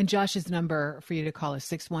 And Josh's number for you to call is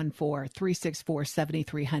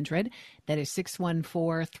 614-364-7300. That is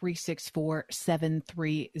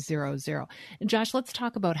 614-364-7300. And Josh, let's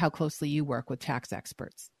talk about how closely you work with tax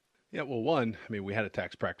experts. Yeah, well, we had a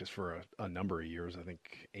tax practice for a number of years, I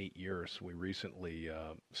think 8 years. We recently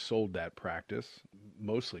sold that practice,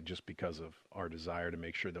 mostly just because of our desire to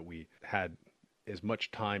make sure that we had as much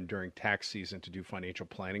time during tax season to do financial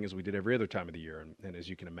planning as we did every other time of the year. And as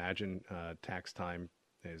you can imagine, tax time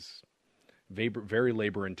is very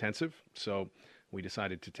labor intensive. So we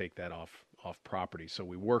decided to take that off property. So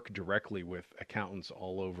we work directly with accountants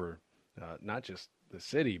all over, not just the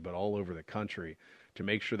city, but all over the country, to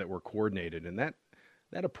make sure that we're coordinated. And that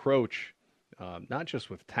approach, not just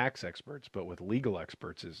with tax experts, but with legal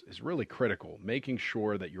experts, is really critical. Making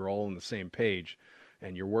sure that you're all on the same page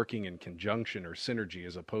and you're working in conjunction or synergy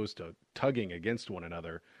as opposed to tugging against one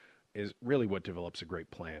another is really what develops a great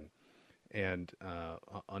plan. And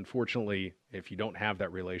unfortunately, if you don't have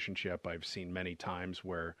that relationship, I've seen many times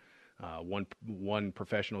where one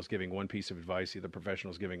professional is giving one piece of advice, the other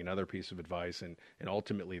professional is giving another piece of advice, and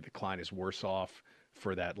ultimately the client is worse off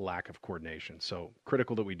for that lack of coordination. So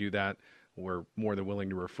critical that we do that. We're more than willing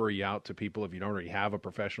to refer you out to people if you don't already have a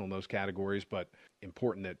professional in those categories, but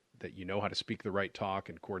important that you know how to speak the right talk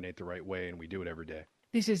and coordinate the right way, and we do it every day.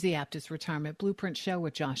 This is the Aptus Retirement Blueprint Show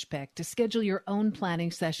with Josh Peck. To schedule your own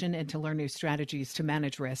planning session and to learn new strategies to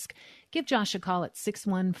manage risk, give Josh a call at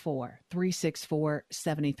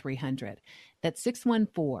 614-364-7300. That's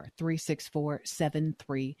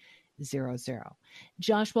 614-364-7300.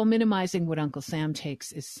 Josh, while minimizing what Uncle Sam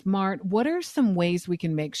takes is smart, what are some ways we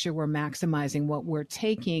can make sure we're maximizing what we're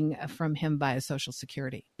taking from him via Social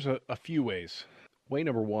Security? There's a few ways. Way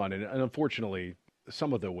number one, and unfortunately,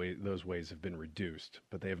 some of those ways have been reduced,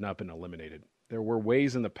 but they have not been eliminated. There were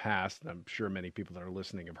ways in the past, and I'm sure many people that are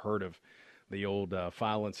listening have heard of the old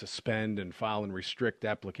file and suspend and file and restrict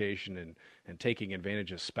application, and taking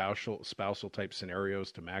advantage of spousal type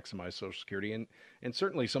scenarios to maximize Social Security. And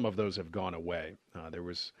certainly some of those have gone away. There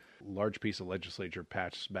was a large piece of legislature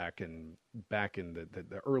passed back in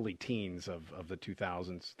the early teens of the 2000s.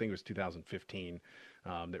 I think it was 2015,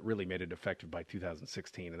 that really made it effective by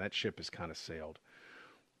 2016, and that ship has kind of sailed.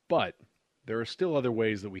 But there are still other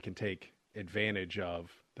ways that we can take advantage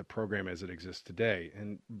of the program as it exists today.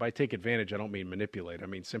 And by take advantage, I don't mean manipulate. I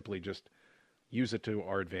mean simply just use it to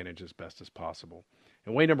our advantage as best as possible.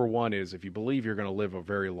 And way number one is, if you believe you're going to live a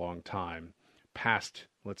very long time, past,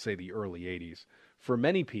 let's say, the early 80s, for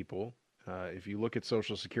many people, if you look at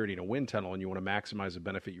Social Security in a wind tunnel and you want to maximize the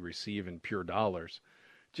benefit you receive in pure dollars,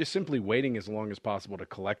 just simply waiting as long as possible to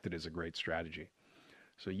collect it is a great strategy.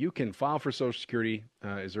 So you can file for Social Security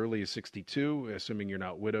as early as 62, assuming you're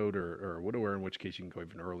not widowed or a widower, in which case you can go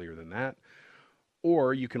even earlier than that.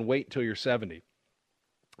 Or you can wait until you're 70.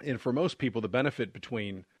 And for most people, the benefit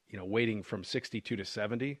between waiting from 62 to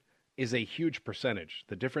 70 is a huge percentage.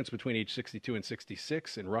 The difference between age 62 and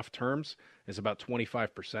 66, in rough terms, is about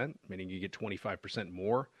 25%, meaning you get 25%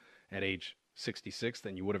 more at age 66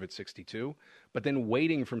 than you would have at 62. But then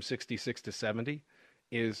waiting from 66 to 70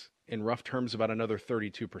 is, in rough terms, about another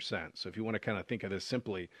 32%. So if you want to kind of think of this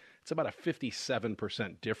simply, it's about a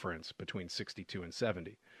 57% difference between 62 and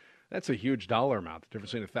 70. That's a huge dollar amount. The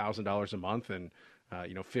difference between $1,000 a month and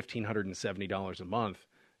 $1,570 a month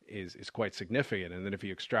is quite significant. And then if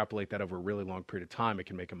you extrapolate that over a really long period of time, it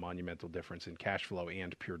can make a monumental difference in cash flow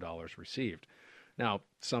and pure dollars received. Now,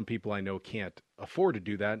 some people I know can't afford to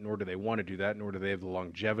do that, nor do they want to do that, nor do they have the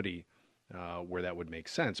longevity where that would make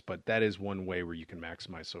sense. But that is one way where you can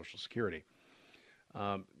maximize Social Security.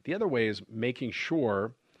 The other way is making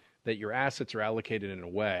sure that your assets are allocated in a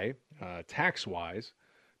way, tax-wise,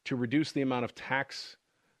 to reduce the amount of tax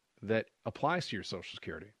that applies to your Social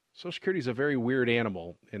Security. Social Security is a very weird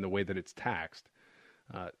animal in the way that it's taxed.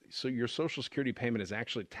 So your Social Security payment is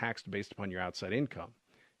actually taxed based upon your outside income.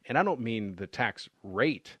 And I don't mean the tax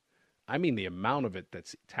rate. I mean the amount of it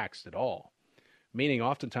that's taxed at all. Meaning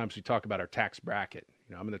oftentimes we talk about our tax bracket.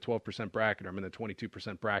 I'm in the 12% bracket or I'm in the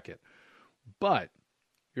 22% bracket. But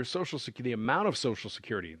your Social Security, the amount of Social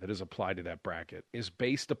Security that is applied to that bracket is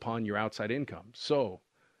based upon your outside income. So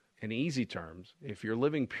in easy terms, if you're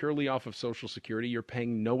living purely off of Social Security, you're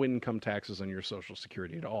paying no income taxes on your Social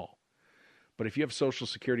Security at all. But if you have Social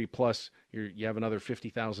Security plus you have another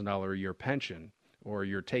 $50,000 a year pension, or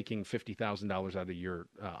you're taking $50,000 out of your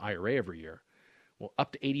IRA every year, well,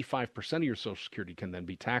 up to 85% of your Social Security can then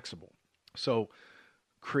be taxable. So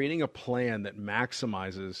creating a plan that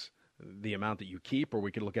maximizes the amount that you keep, or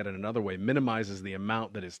we could look at it another way, minimizes the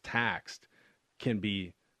amount that is taxed, can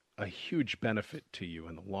be a huge benefit to you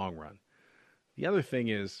in the long run. The other thing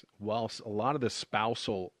is, whilst a lot of the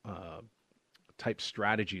spousal type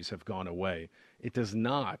strategies have gone away, it does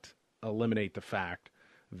not eliminate the fact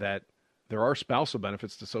that there are spousal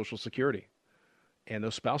benefits to Social Security, and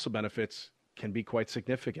those spousal benefits can be quite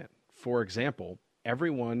significant. For example,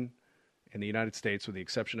 everyone in the United States, with the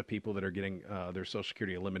exception of people that are getting their Social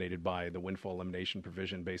Security eliminated by the windfall elimination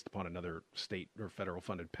provision based upon another state or federal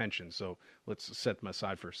funded pension. So let's set them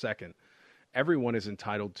aside for a second. Everyone is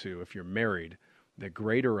entitled to, if you're married, the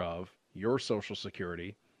greater of your Social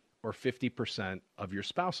Security or 50% of your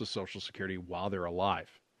spouse's Social Security while they're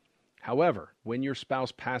alive. However, when your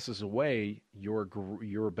spouse passes away,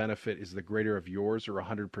 your benefit is the greater of yours or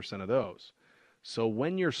 100% of those. So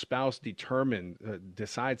when your spouse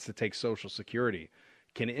decides to take Social Security,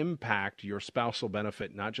 can impact your spousal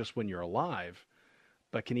benefit not just when you're alive,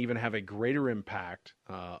 but can even have a greater impact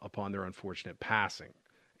upon their unfortunate passing.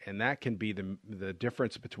 And that can be the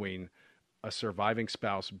difference between a surviving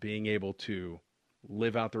spouse being able to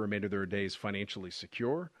live out the remainder of their days financially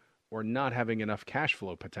secure or not having enough cash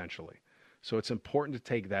flow potentially. So it's important to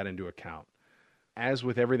take that into account. As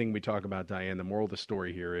with everything we talk about, Diane, the moral of the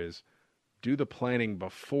story here is do the planning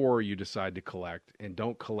before you decide to collect, and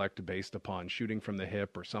don't collect based upon shooting from the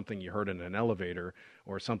hip or something you heard in an elevator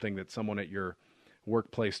or something that someone at your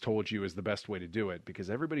workplace told you is the best way to do it, because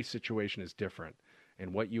everybody's situation is different.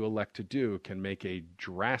 And what you elect to do can make a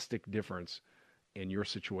drastic difference in your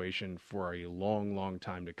situation for a long, long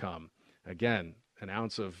time to come. Again, an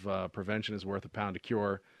ounce of prevention is worth a pound of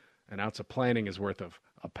cure. An ounce of planning is worth a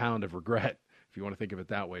pound of regret, if you want to think of it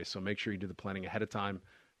that way. So make sure you do the planning ahead of time.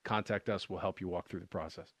 Contact us. We'll help you walk through the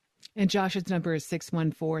process. And Josh's number is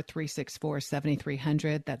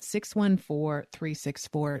 614-364-7300. That's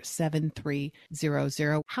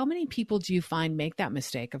 614-364-7300. How many people do you find make that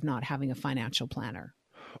mistake of not having a financial planner?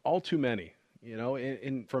 All too many.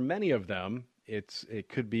 And for many of them, it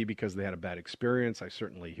could be because they had a bad experience. I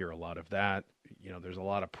certainly hear a lot of that. There's a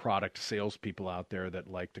lot of product salespeople out there that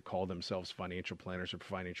like to call themselves financial planners or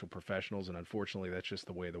financial professionals, and unfortunately, that's just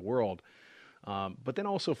the way of the world. But then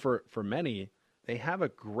also for many, they have a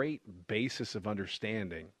great basis of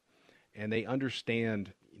understanding, and they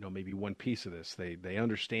understand, maybe one piece of this. They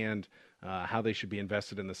understand how they should be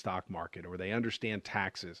invested in the stock market, or they understand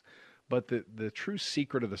taxes. But the true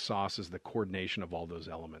secret of the sauce is the coordination of all those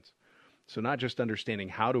elements. So not just understanding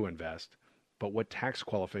how to invest, but what tax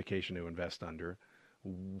qualification to invest under,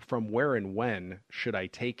 from where and when should I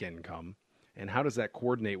take income, and how does that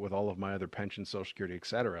coordinate with all of my other pension, Social Security, et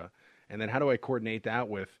cetera? And then how do I coordinate that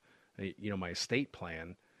with, my estate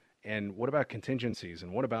plan? And what about contingencies?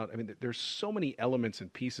 And what about, there's so many elements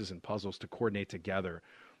and pieces and puzzles to coordinate together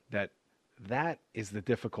that is the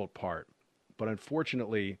difficult part. But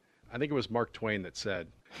unfortunately, I think it was Mark Twain that said,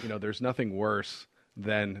 there's nothing worse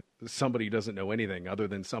than somebody who doesn't know anything other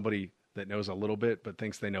than somebody that knows a little bit but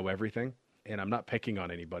thinks they know everything. And I'm not picking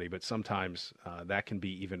on anybody, but sometimes that can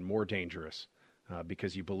be even more dangerous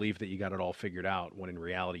because you believe that you got it all figured out when in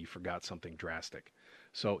reality you forgot something drastic.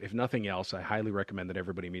 So if nothing else, I highly recommend that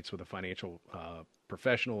everybody meets with a financial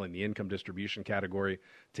professional in the income distribution category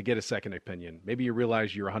to get a second opinion. Maybe you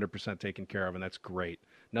realize you're 100% taken care of, and that's great.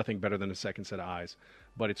 Nothing better than a second set of eyes,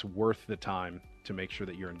 but it's worth the time to make sure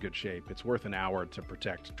that you're in good shape. It's worth an hour to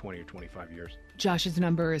protect 20 or 25 years. Josh's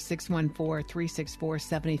number is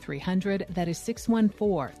 614-364-7300. That is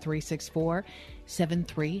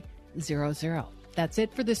 614-364-7300. That's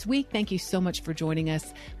it for this week. Thank you so much for joining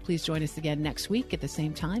us. Please join us again next week at the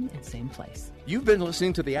same time and same place. You've been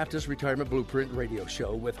listening to the Aptus Retirement Blueprint radio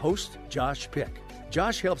show with host Josh Pick.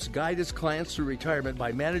 Josh helps guide his clients through retirement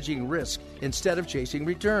by managing risk instead of chasing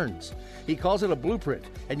returns. He calls it a blueprint,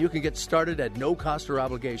 and you can get started at no cost or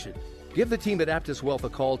obligation. Give the team at Aptus Wealth a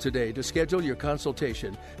call today to schedule your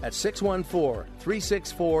consultation at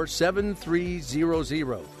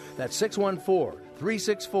 614-364-7300. That's 614-364-7300.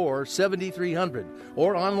 888-364-7300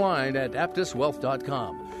 or online at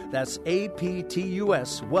aptuswealth.com. That's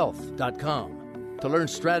APTUSwealth.com. To learn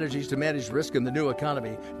strategies to manage risk in the new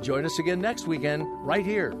economy, join us again next weekend right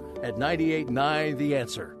here at 98.9 The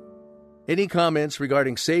Answer. Any comments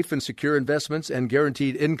regarding safe and secure investments and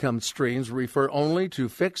guaranteed income streams refer only to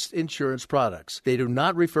fixed insurance products. They do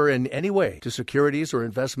not refer in any way to securities or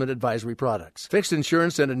investment advisory products. Fixed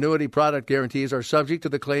insurance and annuity product guarantees are subject to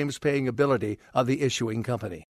the claims paying ability of the issuing company.